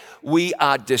respect. We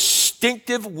are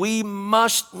distinctive. We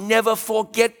must never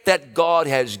forget that God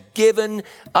has given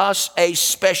us a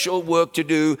special work to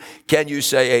do. Can you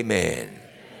say amen?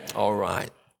 All right.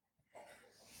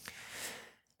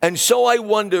 And so I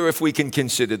wonder if we can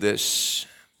consider this.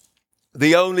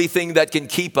 The only thing that can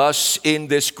keep us in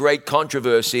this great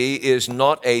controversy is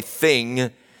not a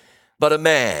thing, but a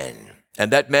man.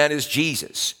 And that man is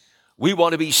Jesus. We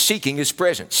want to be seeking his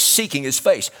presence, seeking his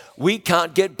face. We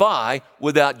can't get by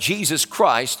without Jesus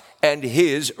Christ and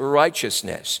his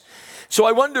righteousness. So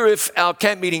I wonder if our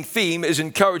camp meeting theme is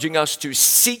encouraging us to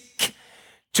seek,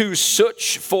 to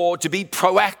search for, to be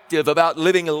proactive about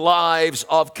living lives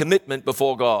of commitment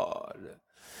before God.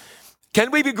 Can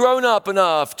we be grown up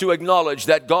enough to acknowledge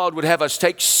that God would have us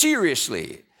take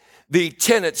seriously the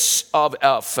tenets of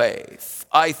our faith?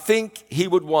 I think he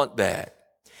would want that.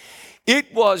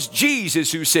 It was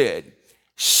Jesus who said,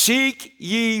 seek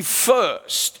ye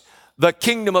first the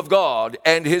kingdom of God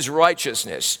and his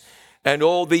righteousness, and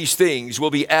all these things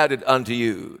will be added unto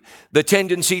you. The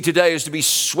tendency today is to be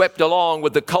swept along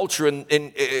with the culture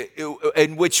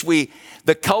in which we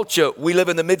live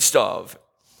in the midst of.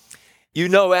 You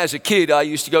know, as a kid, I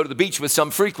used to go to the beach with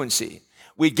some frequency.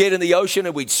 We'd get in the ocean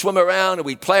and we'd swim around and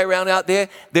we'd play around out there.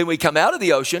 Then we'd come out of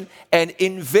the ocean and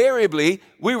invariably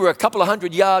we were a couple of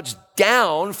 100 yards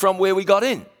down from where we got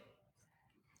in.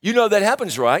 You know that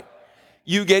happens, right?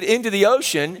 You get into the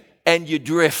ocean and you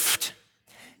drift.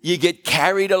 You get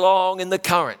carried along in the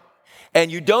current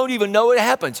and you don't even know it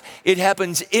happens. It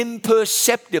happens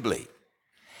imperceptibly.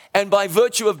 And by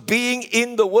virtue of being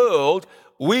in the world,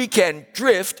 we can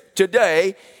drift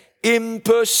today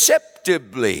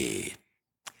imperceptibly.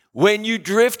 When you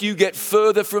drift, you get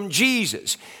further from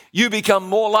Jesus. You become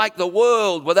more like the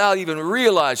world without even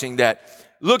realizing that,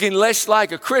 looking less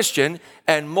like a Christian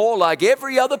and more like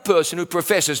every other person who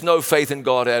professes no faith in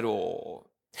God at all.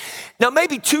 Now,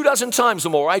 maybe 24 times or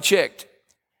more, I checked,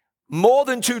 more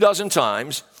than 24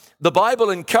 times, the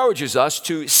Bible encourages us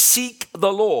to seek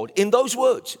the Lord. In those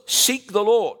words, seek the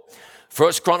Lord.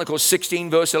 1 Chronicles 16,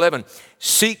 verse 11,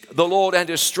 seek the Lord and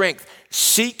his strength.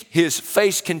 Seek his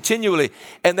face continually.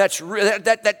 And that's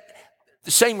the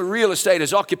same real estate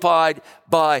is occupied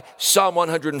by Psalm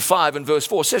 105 and verse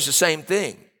 4. It says the same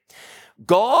thing.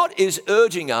 God is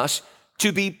urging us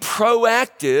to be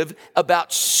proactive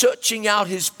about searching out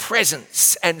his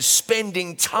presence and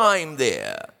spending time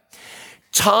there.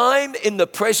 Time in the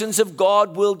presence of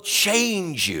God will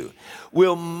change you,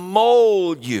 will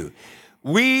mold you.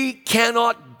 We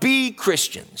cannot be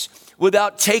Christians.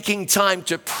 without taking time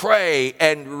to pray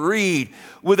and read,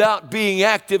 without being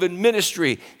active in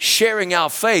ministry, sharing our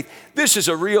faith. This is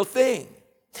a real thing.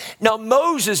 Now,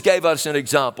 Moses gave us an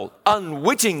example.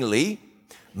 Unwittingly,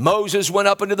 Moses went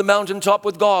up into the mountaintop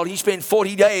with God. He spent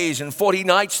 40 days and 40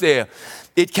 nights there.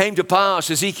 It came to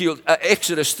pass,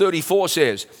 Exodus 34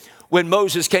 says, when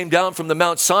Moses came down from the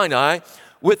Mount Sinai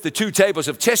with the 2 tables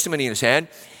of testimony in his hand,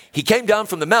 he came down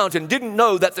from the mountain and didn't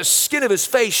know that the skin of his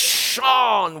face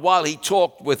shone while he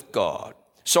talked with God.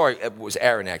 Sorry, it was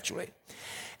Aaron actually.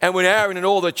 And when Aaron and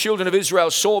all the children of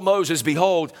Israel saw Moses,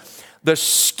 behold, the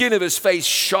skin of his face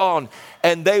shone,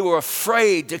 and they were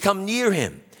afraid to come near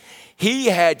him. He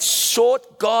had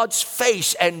sought God's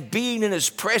face and been in his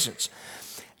presence.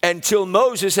 Until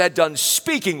Moses had done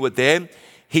speaking with them,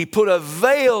 he put a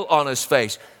veil on his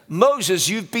face. Moses,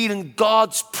 you've been in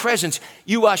God's presence.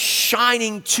 You are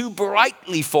shining too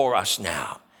brightly for us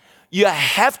now. You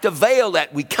have to veil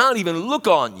that. We can't even look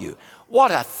on you.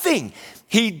 What a thing.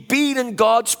 He'd been in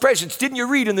God's presence. Didn't you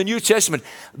read in the New Testament?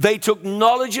 They took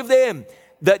knowledge of them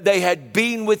that they had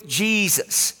been with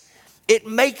Jesus. It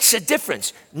makes a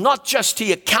difference, not just to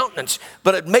your countenance,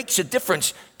 but it makes a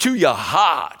difference to your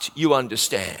heart, you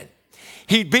understand.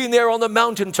 He'd been there on the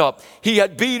mountaintop. He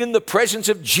had been in the presence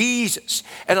of Jesus.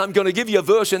 And I'm going to give you a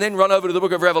verse and then run over to the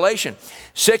book of Revelation.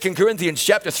 2 Corinthians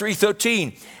chapter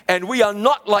 3:13. And we are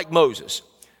not like Moses,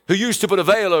 who used to put a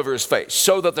veil over his face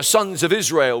so that the sons of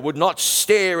Israel would not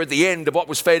stare at the end of what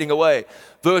was fading away.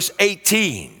 Verse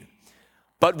 18.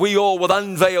 But we all with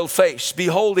unveiled face,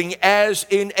 beholding as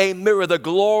in a mirror the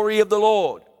glory of the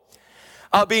Lord,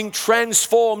 are being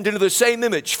transformed into the same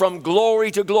image from glory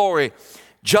to glory,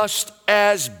 just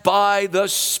as by the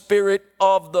Spirit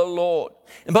of the Lord.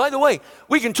 And by the way,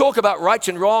 we can talk about rights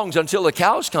and wrongs until the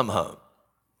cows come home.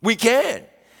 We can.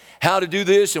 How to do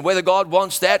this and whether God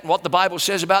wants that and what the Bible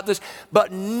says about this.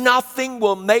 But nothing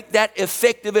will make that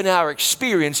effective in our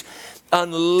experience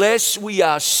unless we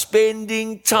are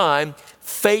spending time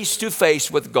face to face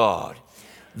with God.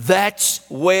 That's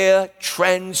where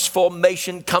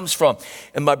transformation comes from.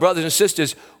 And my brothers and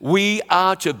sisters, we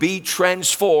are to be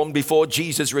transformed before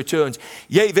Jesus returns.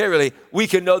 Yea, verily, we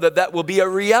can know that that will be a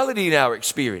reality in our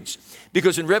experience.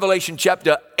 Because in Revelation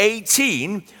chapter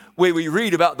 18, where we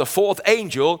read about the 4th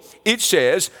angel, it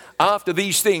says, after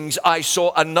these things I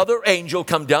saw another angel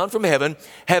come down from heaven,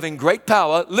 having great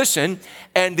power, listen,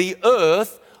 and the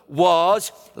earth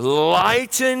was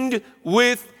lightened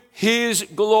with his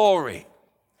glory.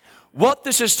 What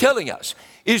this is telling us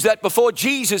is that before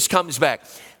Jesus comes back,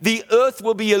 the earth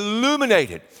will be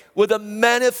illuminated with a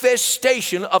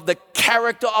manifestation of the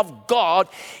character of God.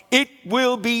 It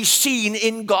will be seen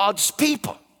in God's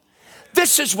people.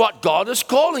 This is what God is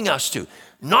calling us to.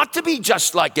 Not to be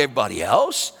just like everybody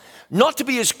else, not to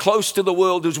be as close to the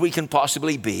world as we can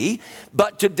possibly be,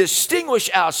 but to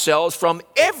distinguish ourselves from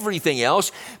everything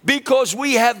else because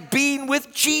we have been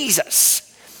with Jesus.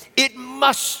 It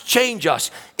must change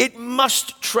us. It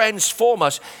must transform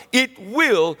us. It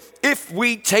will if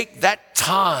we take that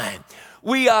time.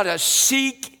 We are to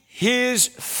seek his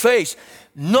face,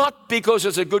 not because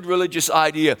it's a good religious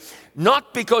idea,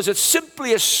 not because it's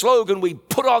simply a slogan we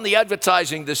put on the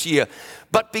advertising this year,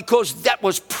 but because that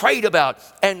was prayed about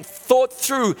and thought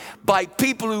through by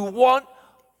people who want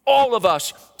all of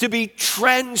us to be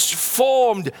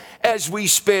transformed as we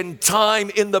spend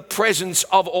time in the presence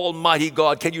of Almighty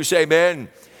God. Can you say amen?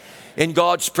 In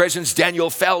God's presence, Daniel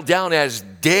fell down as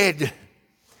dead.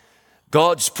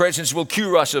 God's presence will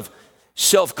cure us of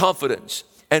self-confidence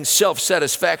and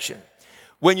self-satisfaction.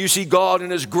 When you see God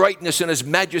in his greatness and his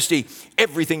majesty,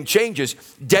 everything changes.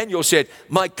 Daniel said,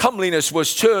 my comeliness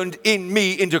was turned in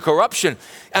me into corruption,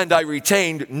 and I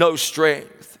retained no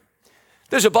strength.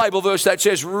 There's a Bible verse that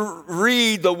says,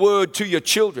 read the word to your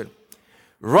children,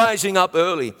 rising up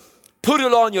early. Put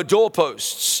it on your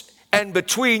doorposts and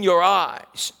between your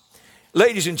eyes.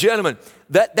 Ladies and gentlemen,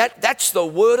 that's the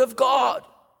word of God.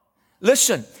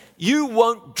 Listen, you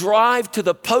won't drive to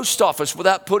the post office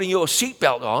without putting your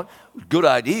seatbelt on. Good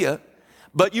idea.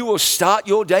 But you will start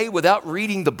your day without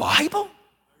reading the Bible?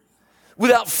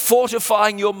 Without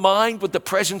fortifying your mind with the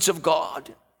presence of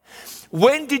God?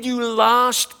 When did you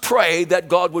last pray that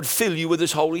God would fill you with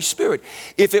his Holy Spirit?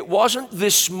 If it wasn't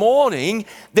this morning,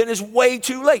 then it's way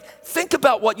too late. Think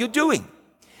about what you're doing.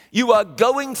 You are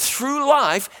going through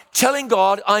life telling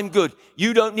God, I'm good.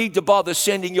 You don't need to bother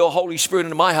sending your Holy Spirit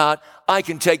into my heart. I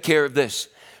can take care of this.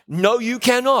 No, you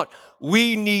cannot.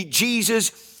 We need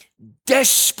Jesus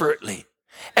desperately.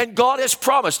 And God has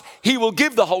promised he will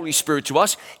give the Holy Spirit to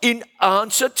us in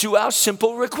answer to our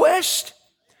simple request.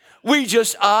 We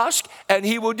just ask and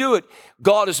he will do it.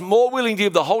 God is more willing to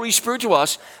give the Holy Spirit to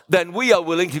us than we are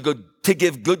willing to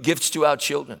give good gifts to our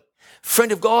children.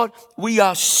 Friend of God, we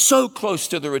are so close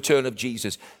to the return of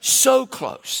Jesus. So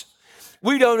close.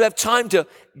 We don't have time to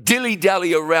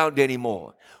dilly-dally around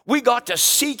anymore. We got to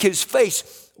seek his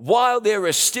face while there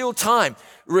is still time.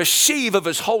 Receive of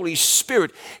his Holy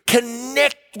Spirit.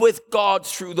 Connect with God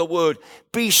through the word.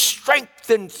 Be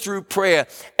strengthened through prayer.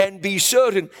 And be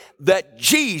certain that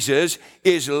Jesus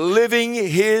is living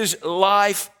his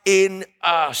life in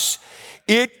us.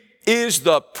 It is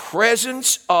the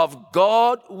presence of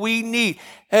God we need.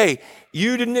 Hey,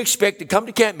 you didn't expect to come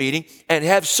to camp meeting and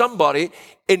have somebody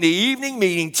in the evening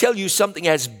meeting tell you something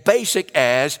as basic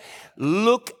as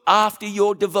look after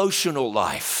your devotional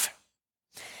life.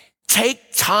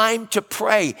 Take time to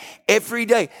pray every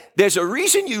day. There's a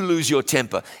reason you lose your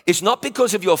temper. It's not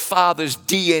because of your father's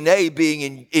DNA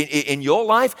being in your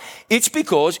life. It's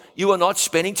because you are not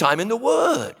spending time in the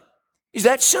Word. It's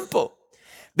that simple.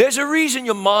 There's a reason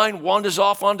your mind wanders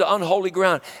off onto unholy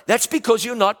ground. That's because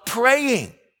you're not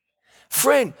praying.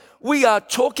 Friend, we are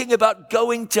talking about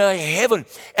going to heaven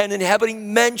and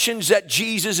inhabiting mansions that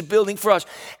Jesus is building for us.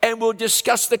 And we'll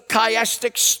discuss the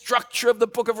chiastic structure of the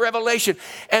book of Revelation.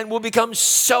 And we'll become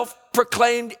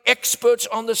self-proclaimed experts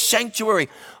on the sanctuary.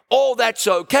 All that's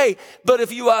okay. But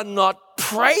if you are not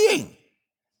praying,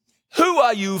 who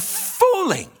are you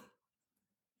fooling?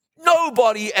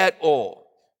 Nobody at all.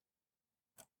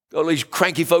 All these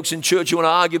cranky folks in church who want to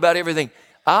argue about everything.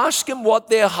 Ask them what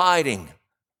they're hiding.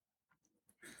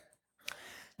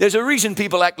 There's a reason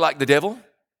people act like the devil.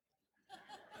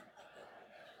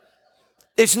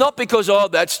 It's not because, oh,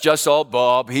 that's just old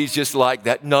Bob. He's just like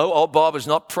that. No, old Bob is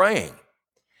not praying.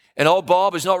 And old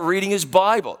Bob is not reading his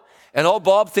Bible. And old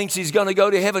Bob thinks he's going to go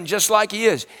to heaven just like he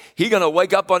is. He's going to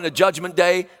wake up on the judgment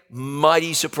day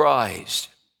mighty surprised.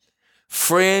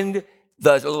 Friend,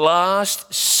 the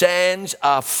last sands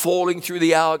are falling through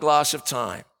the hourglass of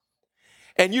time.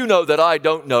 And you know that I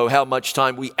don't know how much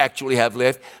time we actually have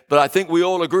left, but I think we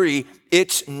all agree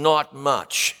it's not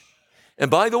much. And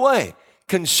by the way,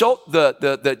 consult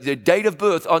the date of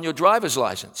birth on your driver's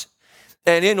license.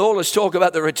 And in all this talk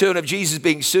about the return of Jesus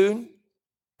being soon,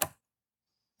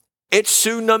 it's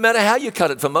soon no matter how you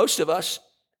cut it for most of us,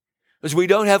 because we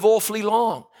don't have awfully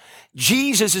long.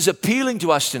 Jesus is appealing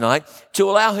to us tonight to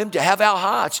allow him to have our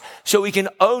hearts so he can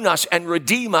own us and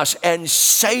redeem us and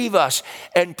save us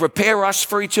and prepare us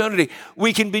for eternity.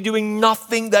 We can be doing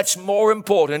nothing that's more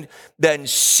important than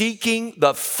seeking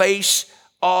the face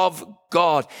of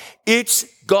God. It's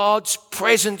God's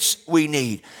presence we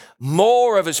need,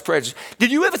 more of his presence.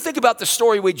 Did you ever think about the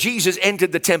story where Jesus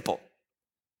entered the temple?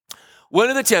 Went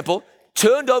to the temple,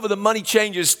 turned over the money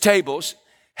changers' tables,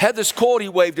 had this cord he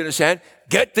waved in his hand,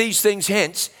 get these things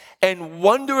hence, and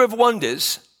wonder of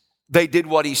wonders, they did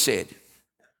what he said.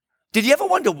 Did you ever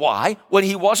wonder why? When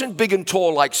he wasn't big and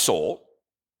tall like Saul,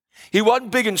 he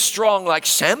wasn't big and strong like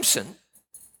Samson,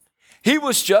 he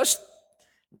was just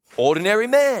ordinary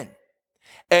man.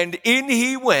 And in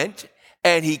he went,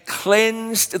 and he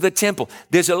cleansed the temple.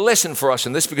 There's a lesson for us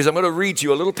in this because I'm going to read to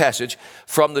you a little passage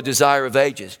from the Desire of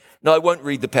Ages. No, I won't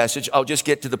read the passage. I'll just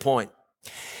get to the point.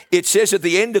 It says at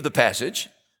the end of the passage,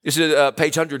 this is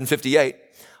page 158,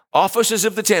 officers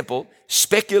of the temple,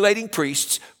 speculating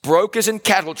priests, brokers and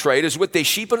cattle traders with their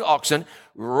sheep and oxen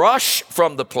rush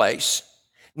from the place.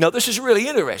 Now, this is really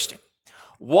interesting.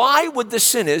 Why would the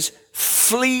sinners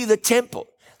flee the temple?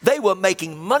 They were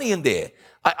making money in there.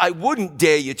 I wouldn't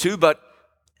dare you to, but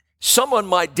someone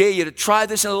might dare you to try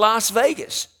this in Las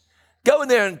Vegas. Go in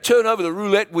there and turn over the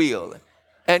roulette wheel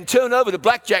and turn over the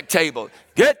blackjack table.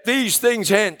 Get these things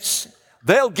hence.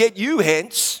 They'll get you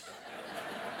hence.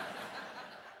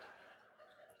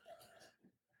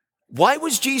 Why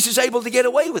was Jesus able to get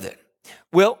away with it?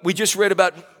 Well, we just read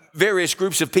about various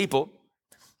groups of people.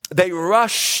 They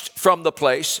rushed from the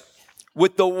place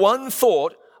with the one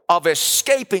thought of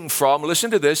escaping from, listen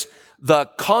to this, the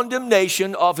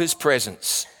condemnation of his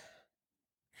presence.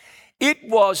 It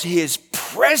was his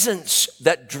presence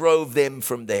that drove them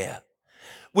from there.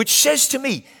 Which says to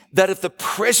me that if the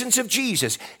presence of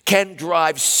Jesus can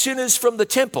drive sinners from the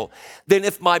temple, then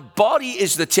if my body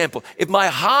is the temple, if my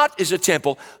heart is a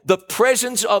temple, the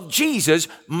presence of Jesus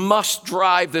must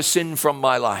drive the sin from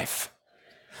my life.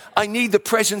 I need the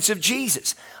presence of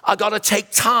Jesus. I got to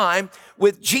take time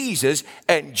with Jesus,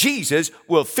 and Jesus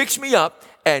will fix me up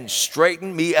and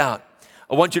straighten me out.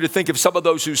 I want you to think of some of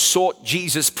those who sought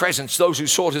Jesus' presence, those who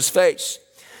sought his face.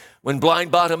 When blind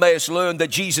Bartimaeus learned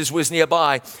that Jesus was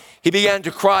nearby, he began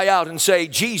to cry out and say,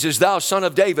 Jesus, thou son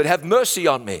of David, have mercy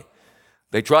on me.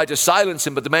 They tried to silence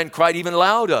him, but the man cried even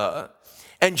louder.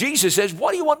 And Jesus says,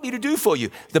 what do you want me to do for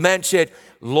you? The man said,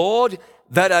 Lord,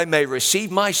 that I may receive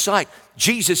my sight.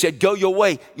 Jesus said, go your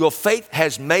way. Your faith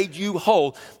has made you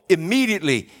whole.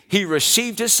 Immediately, he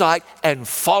received his sight and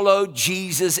followed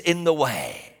Jesus in the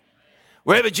way.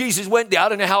 Wherever Jesus went, I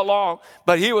don't know how long,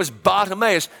 but here was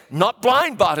Bartimaeus, not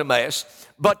blind Bartimaeus,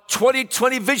 but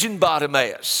 20/20 vision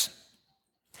Bartimaeus,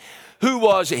 who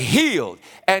was healed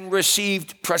and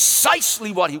received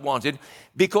precisely what he wanted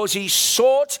because he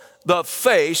sought the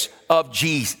face of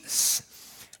Jesus.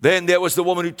 Then there was the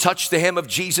woman who touched the hem of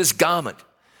Jesus' garment.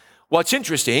 What's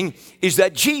interesting is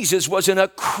that Jesus was in a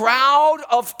crowd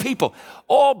of people,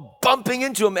 all bumping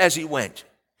into him as he went.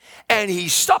 And he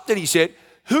stopped and he said,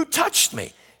 who touched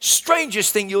me?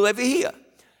 Strangest thing you'll ever hear.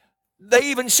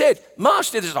 They even said,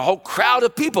 Master, there's a whole crowd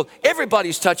of people.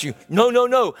 Everybody's touching you.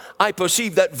 No. I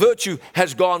perceive that virtue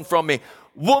has gone from me.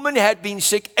 Woman had been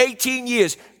sick 18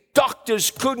 years.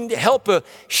 Doctors couldn't help her.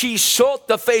 She sought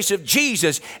the face of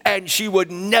Jesus and she would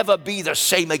never be the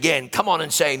same again. Come on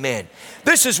and say amen.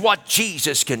 This is what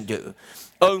Jesus can do.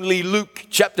 Only Luke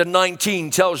chapter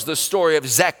 19 tells the story of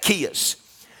Zacchaeus,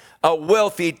 a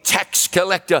wealthy tax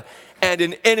collector and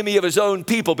an enemy of his own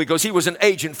people because he was an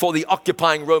agent for the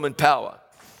occupying Roman power.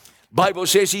 Bible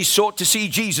says he sought to see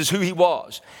Jesus, who he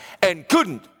was, and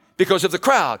couldn't because of the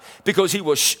crowd, because he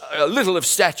was little of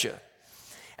stature.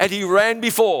 And he ran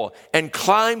before and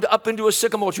climbed up into a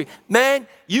sycamore tree. Man,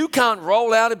 you can't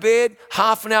roll out of bed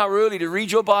half an hour early to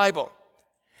read your Bible.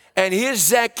 And here's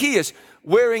Zacchaeus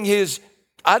wearing his,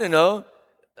 I don't know,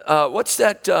 what's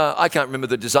that? I can't remember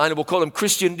the designer. We'll call him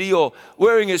Christian Dior.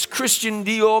 Wearing his Christian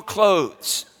Dior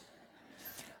clothes.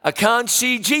 I can't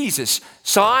see Jesus,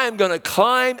 so I am going to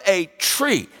climb a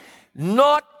tree.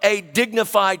 Not a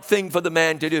dignified thing for the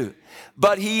man to do.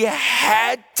 But he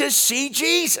had to see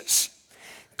Jesus.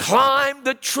 Climbed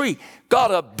the tree, got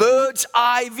a bird's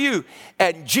eye view,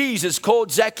 and Jesus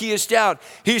called Zacchaeus down.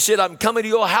 He said, I'm coming to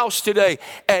your house today.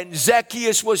 And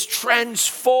Zacchaeus was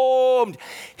transformed.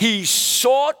 He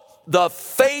sought the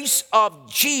face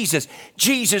of Jesus.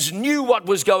 Jesus knew what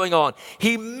was going on.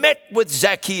 He met with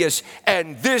Zacchaeus,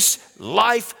 and this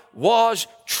life was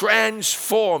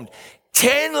transformed.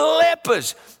 10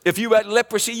 lepers. If you had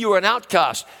leprosy, you were an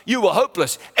outcast. You were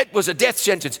hopeless. It was a death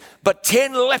sentence. But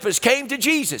 10 lepers came to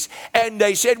Jesus and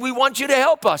they said, we want you to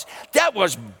help us. That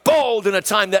was bold in a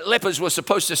time that lepers were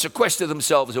supposed to sequester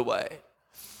themselves away.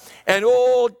 And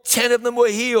all 10 of them were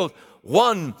healed.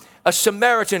 One, a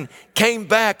Samaritan, came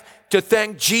back to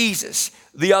thank Jesus.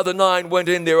 The other 9 went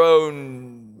in their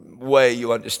own way,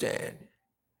 you understand.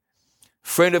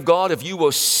 Friend of God, if you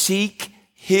will seek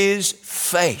his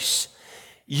face,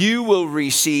 you will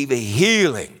receive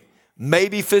healing,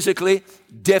 maybe physically,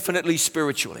 definitely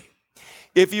spiritually.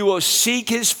 If you will seek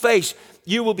his face,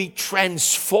 you will be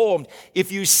transformed. If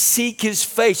you seek his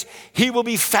face, he will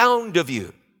be found of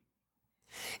you.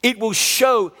 It will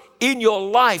show in your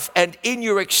life and in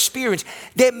your experience.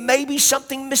 There may be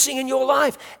something missing in your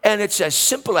life, and it's as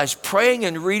simple as praying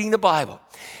and reading the Bible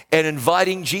and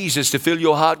inviting Jesus to fill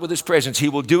your heart with his presence. He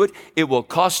will do it. It will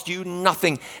cost you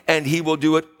nothing, and he will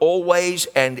do it always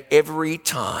and every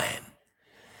time.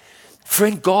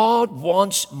 Friend, God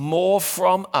wants more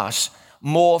from us,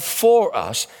 more for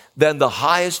us than the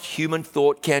highest human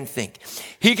thought can think.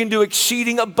 He can do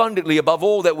exceeding abundantly above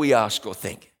all that we ask or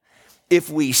think. If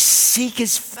we seek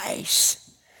his face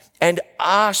and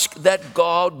ask that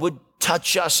God would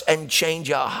touch us and change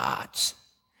our hearts.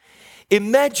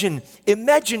 Imagine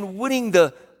winning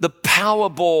the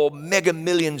Powerball Mega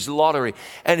Millions lottery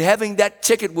and having that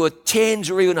ticket worth tens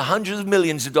or even hundreds of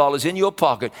millions of dollars in your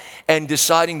pocket and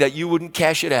deciding that you wouldn't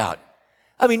cash it out.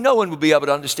 I mean, no one would be able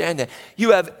to understand that.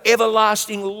 You have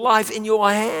everlasting life in your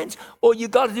hands. All you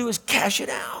got to do is cash it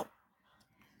out.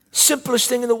 Simplest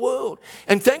thing in the world.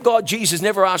 And thank God Jesus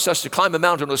never asked us to climb a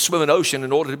mountain or swim an ocean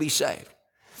in order to be saved.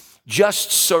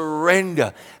 Just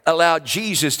surrender. Allow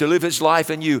Jesus to live his life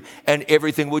in you and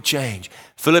everything will change.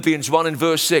 Philippians 1 and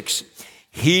verse 6.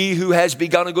 He who has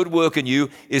begun a good work in you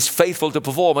is faithful to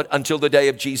perform it until the day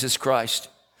of Jesus Christ.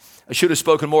 I should have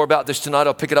spoken more about this tonight.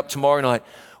 I'll pick it up tomorrow night.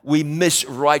 We miss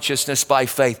righteousness by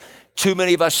faith. Too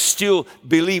many of us still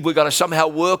believe we've got to somehow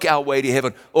work our way to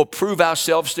heaven or prove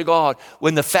ourselves to God,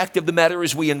 when the fact of the matter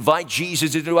is we invite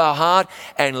Jesus into our heart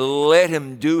and let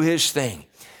him do his thing.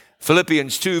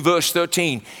 Philippians 2 verse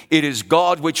 13, it is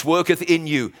God which worketh in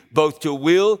you, both to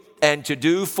will and to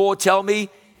do for, tell me,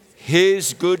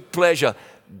 his good pleasure.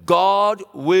 God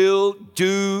will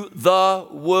do the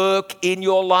work in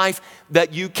your life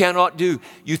that you cannot do.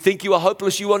 You think you are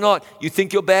hopeless, you are not. You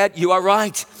think you're bad, you are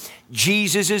right.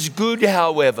 Jesus is good,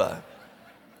 however.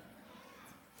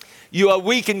 You are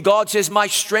weak, and God says, my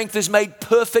strength is made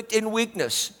perfect in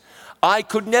weakness. I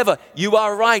could never. You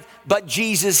are right, but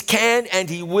Jesus can and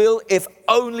he will if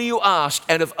only you ask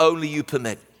and if only you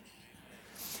permit.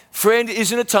 Friend,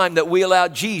 isn't it time that we allow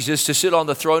Jesus to sit on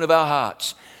the throne of our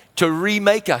hearts, to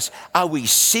remake us? Are we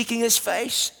seeking his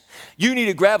face? You need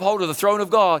to grab hold of the throne of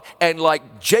God and,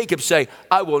 like Jacob, say,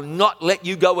 I will not let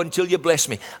you go until you bless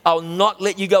me. I'll not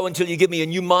let you go until you give me a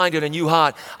new mind and a new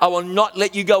heart. I will not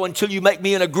let you go until you make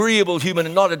me an agreeable human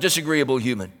and not a disagreeable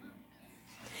human.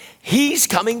 He's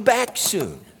coming back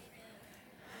soon.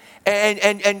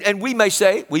 And we may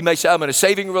say, I'm in a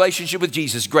saving relationship with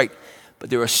Jesus. Great. But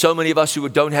there are so many of us who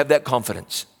don't have that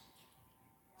confidence.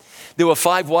 There were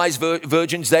 5 wise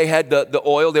virgins. They had the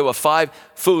oil. There were 5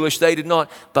 foolish. They did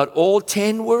not. But all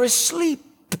 10 were asleep.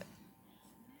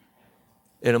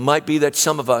 And it might be that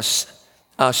some of us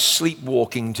are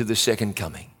sleepwalking to the second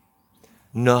coming.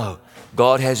 No,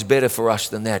 God has better for us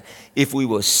than that. If we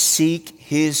will seek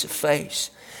his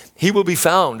face, he will be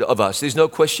found of us. There's no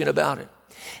question about it.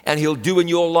 And he'll do in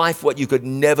your life what you could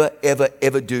never, ever,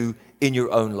 ever do in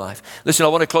your own life. Listen, I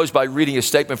want to close by reading a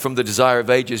statement from the Desire of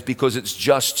Ages because it's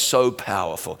just so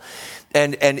powerful.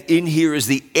 And in here is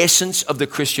the essence of the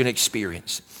Christian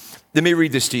experience. Let me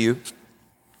read this to you.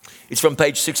 It's from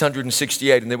page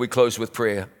 668, and then we close with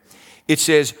prayer. It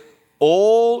says,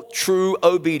 all true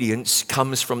obedience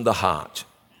comes from the heart.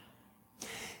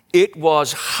 It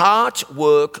was heart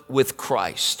work with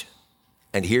Christ.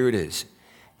 And here it is.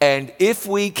 And if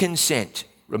we consent,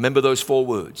 remember those 4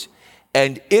 words,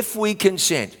 and if we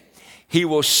consent, he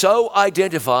will so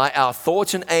identify our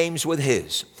thoughts and aims with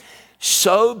his,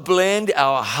 so blend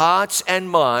our hearts and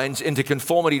minds into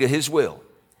conformity to his will,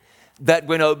 that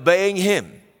when obeying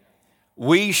him,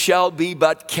 we shall be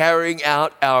but carrying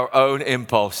out our own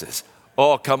impulses.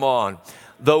 Oh, come on.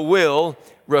 The will,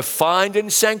 refined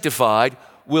and sanctified,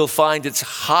 will find its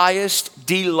highest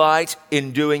delight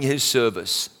in doing his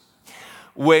service.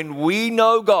 When we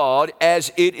know God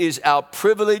as it is our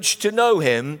privilege to know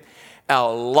him,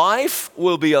 our life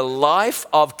will be a life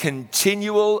of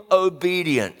continual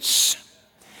obedience.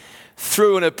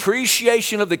 Through an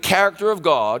appreciation of the character of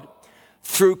God,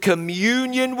 through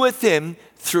communion with him,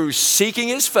 through seeking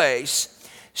his face,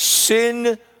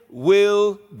 sin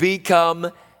will become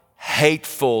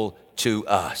hateful to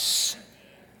us.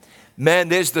 Man,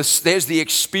 there's the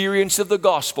experience of the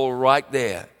gospel right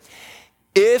there.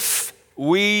 If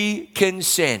we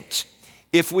consent,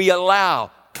 if we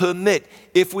allow, permit,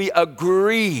 if we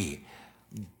agree,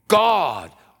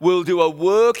 God will do a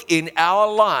work in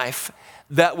our life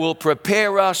that will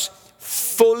prepare us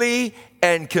fully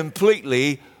and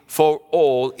completely for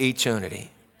all eternity.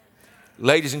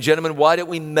 Ladies and gentlemen, why don't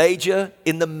we major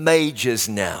in the majors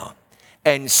now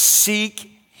and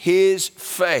seek his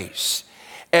face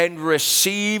and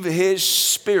receive his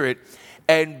spirit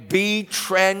and be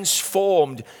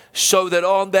transformed so that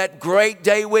on that great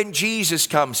day when Jesus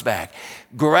comes back,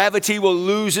 gravity will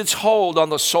lose its hold on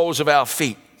the soles of our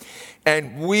feet.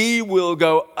 And we will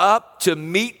go up to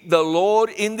meet the Lord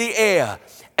in the air.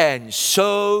 And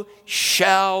so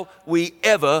shall we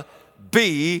ever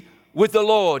be with the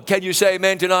Lord. Can you say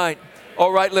amen tonight?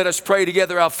 All right, let us pray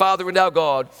together. Our Father and our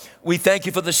God, we thank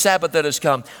you for the Sabbath that has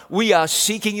come. We are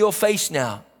seeking your face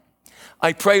now.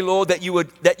 I pray, Lord, that you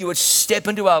would step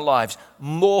into our lives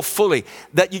more fully,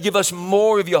 that you give us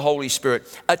more of your Holy Spirit,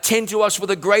 attend to us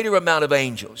with a greater amount of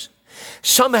angels,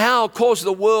 somehow cause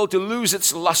the world to lose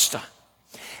its luster.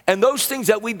 And those things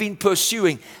that we've been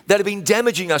pursuing that have been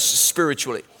damaging us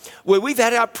spiritually, where we've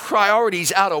had our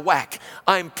priorities out of whack,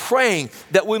 I'm praying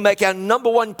that we make our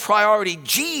number one priority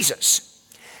Jesus,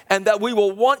 and that we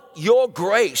will want your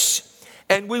grace,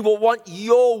 and we will want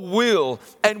your will,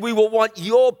 and we will want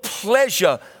your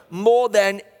pleasure more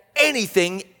than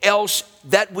anything else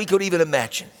that we could even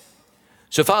imagine.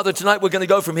 So, Father, tonight we're going to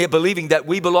go from here believing that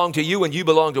we belong to you and you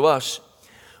belong to us.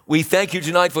 We thank you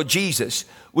tonight for Jesus.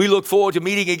 We look forward to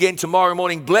meeting again tomorrow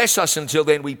morning. Bless us until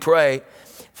then, we pray.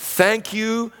 Thank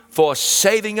you for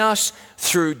saving us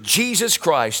through Jesus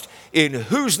Christ, in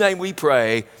whose name we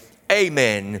pray.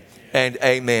 Amen and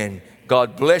amen.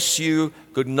 God bless you.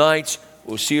 Good night.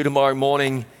 We'll see you tomorrow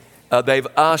morning. They've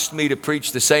asked me to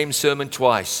preach the same sermon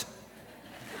twice,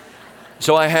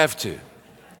 so I have to.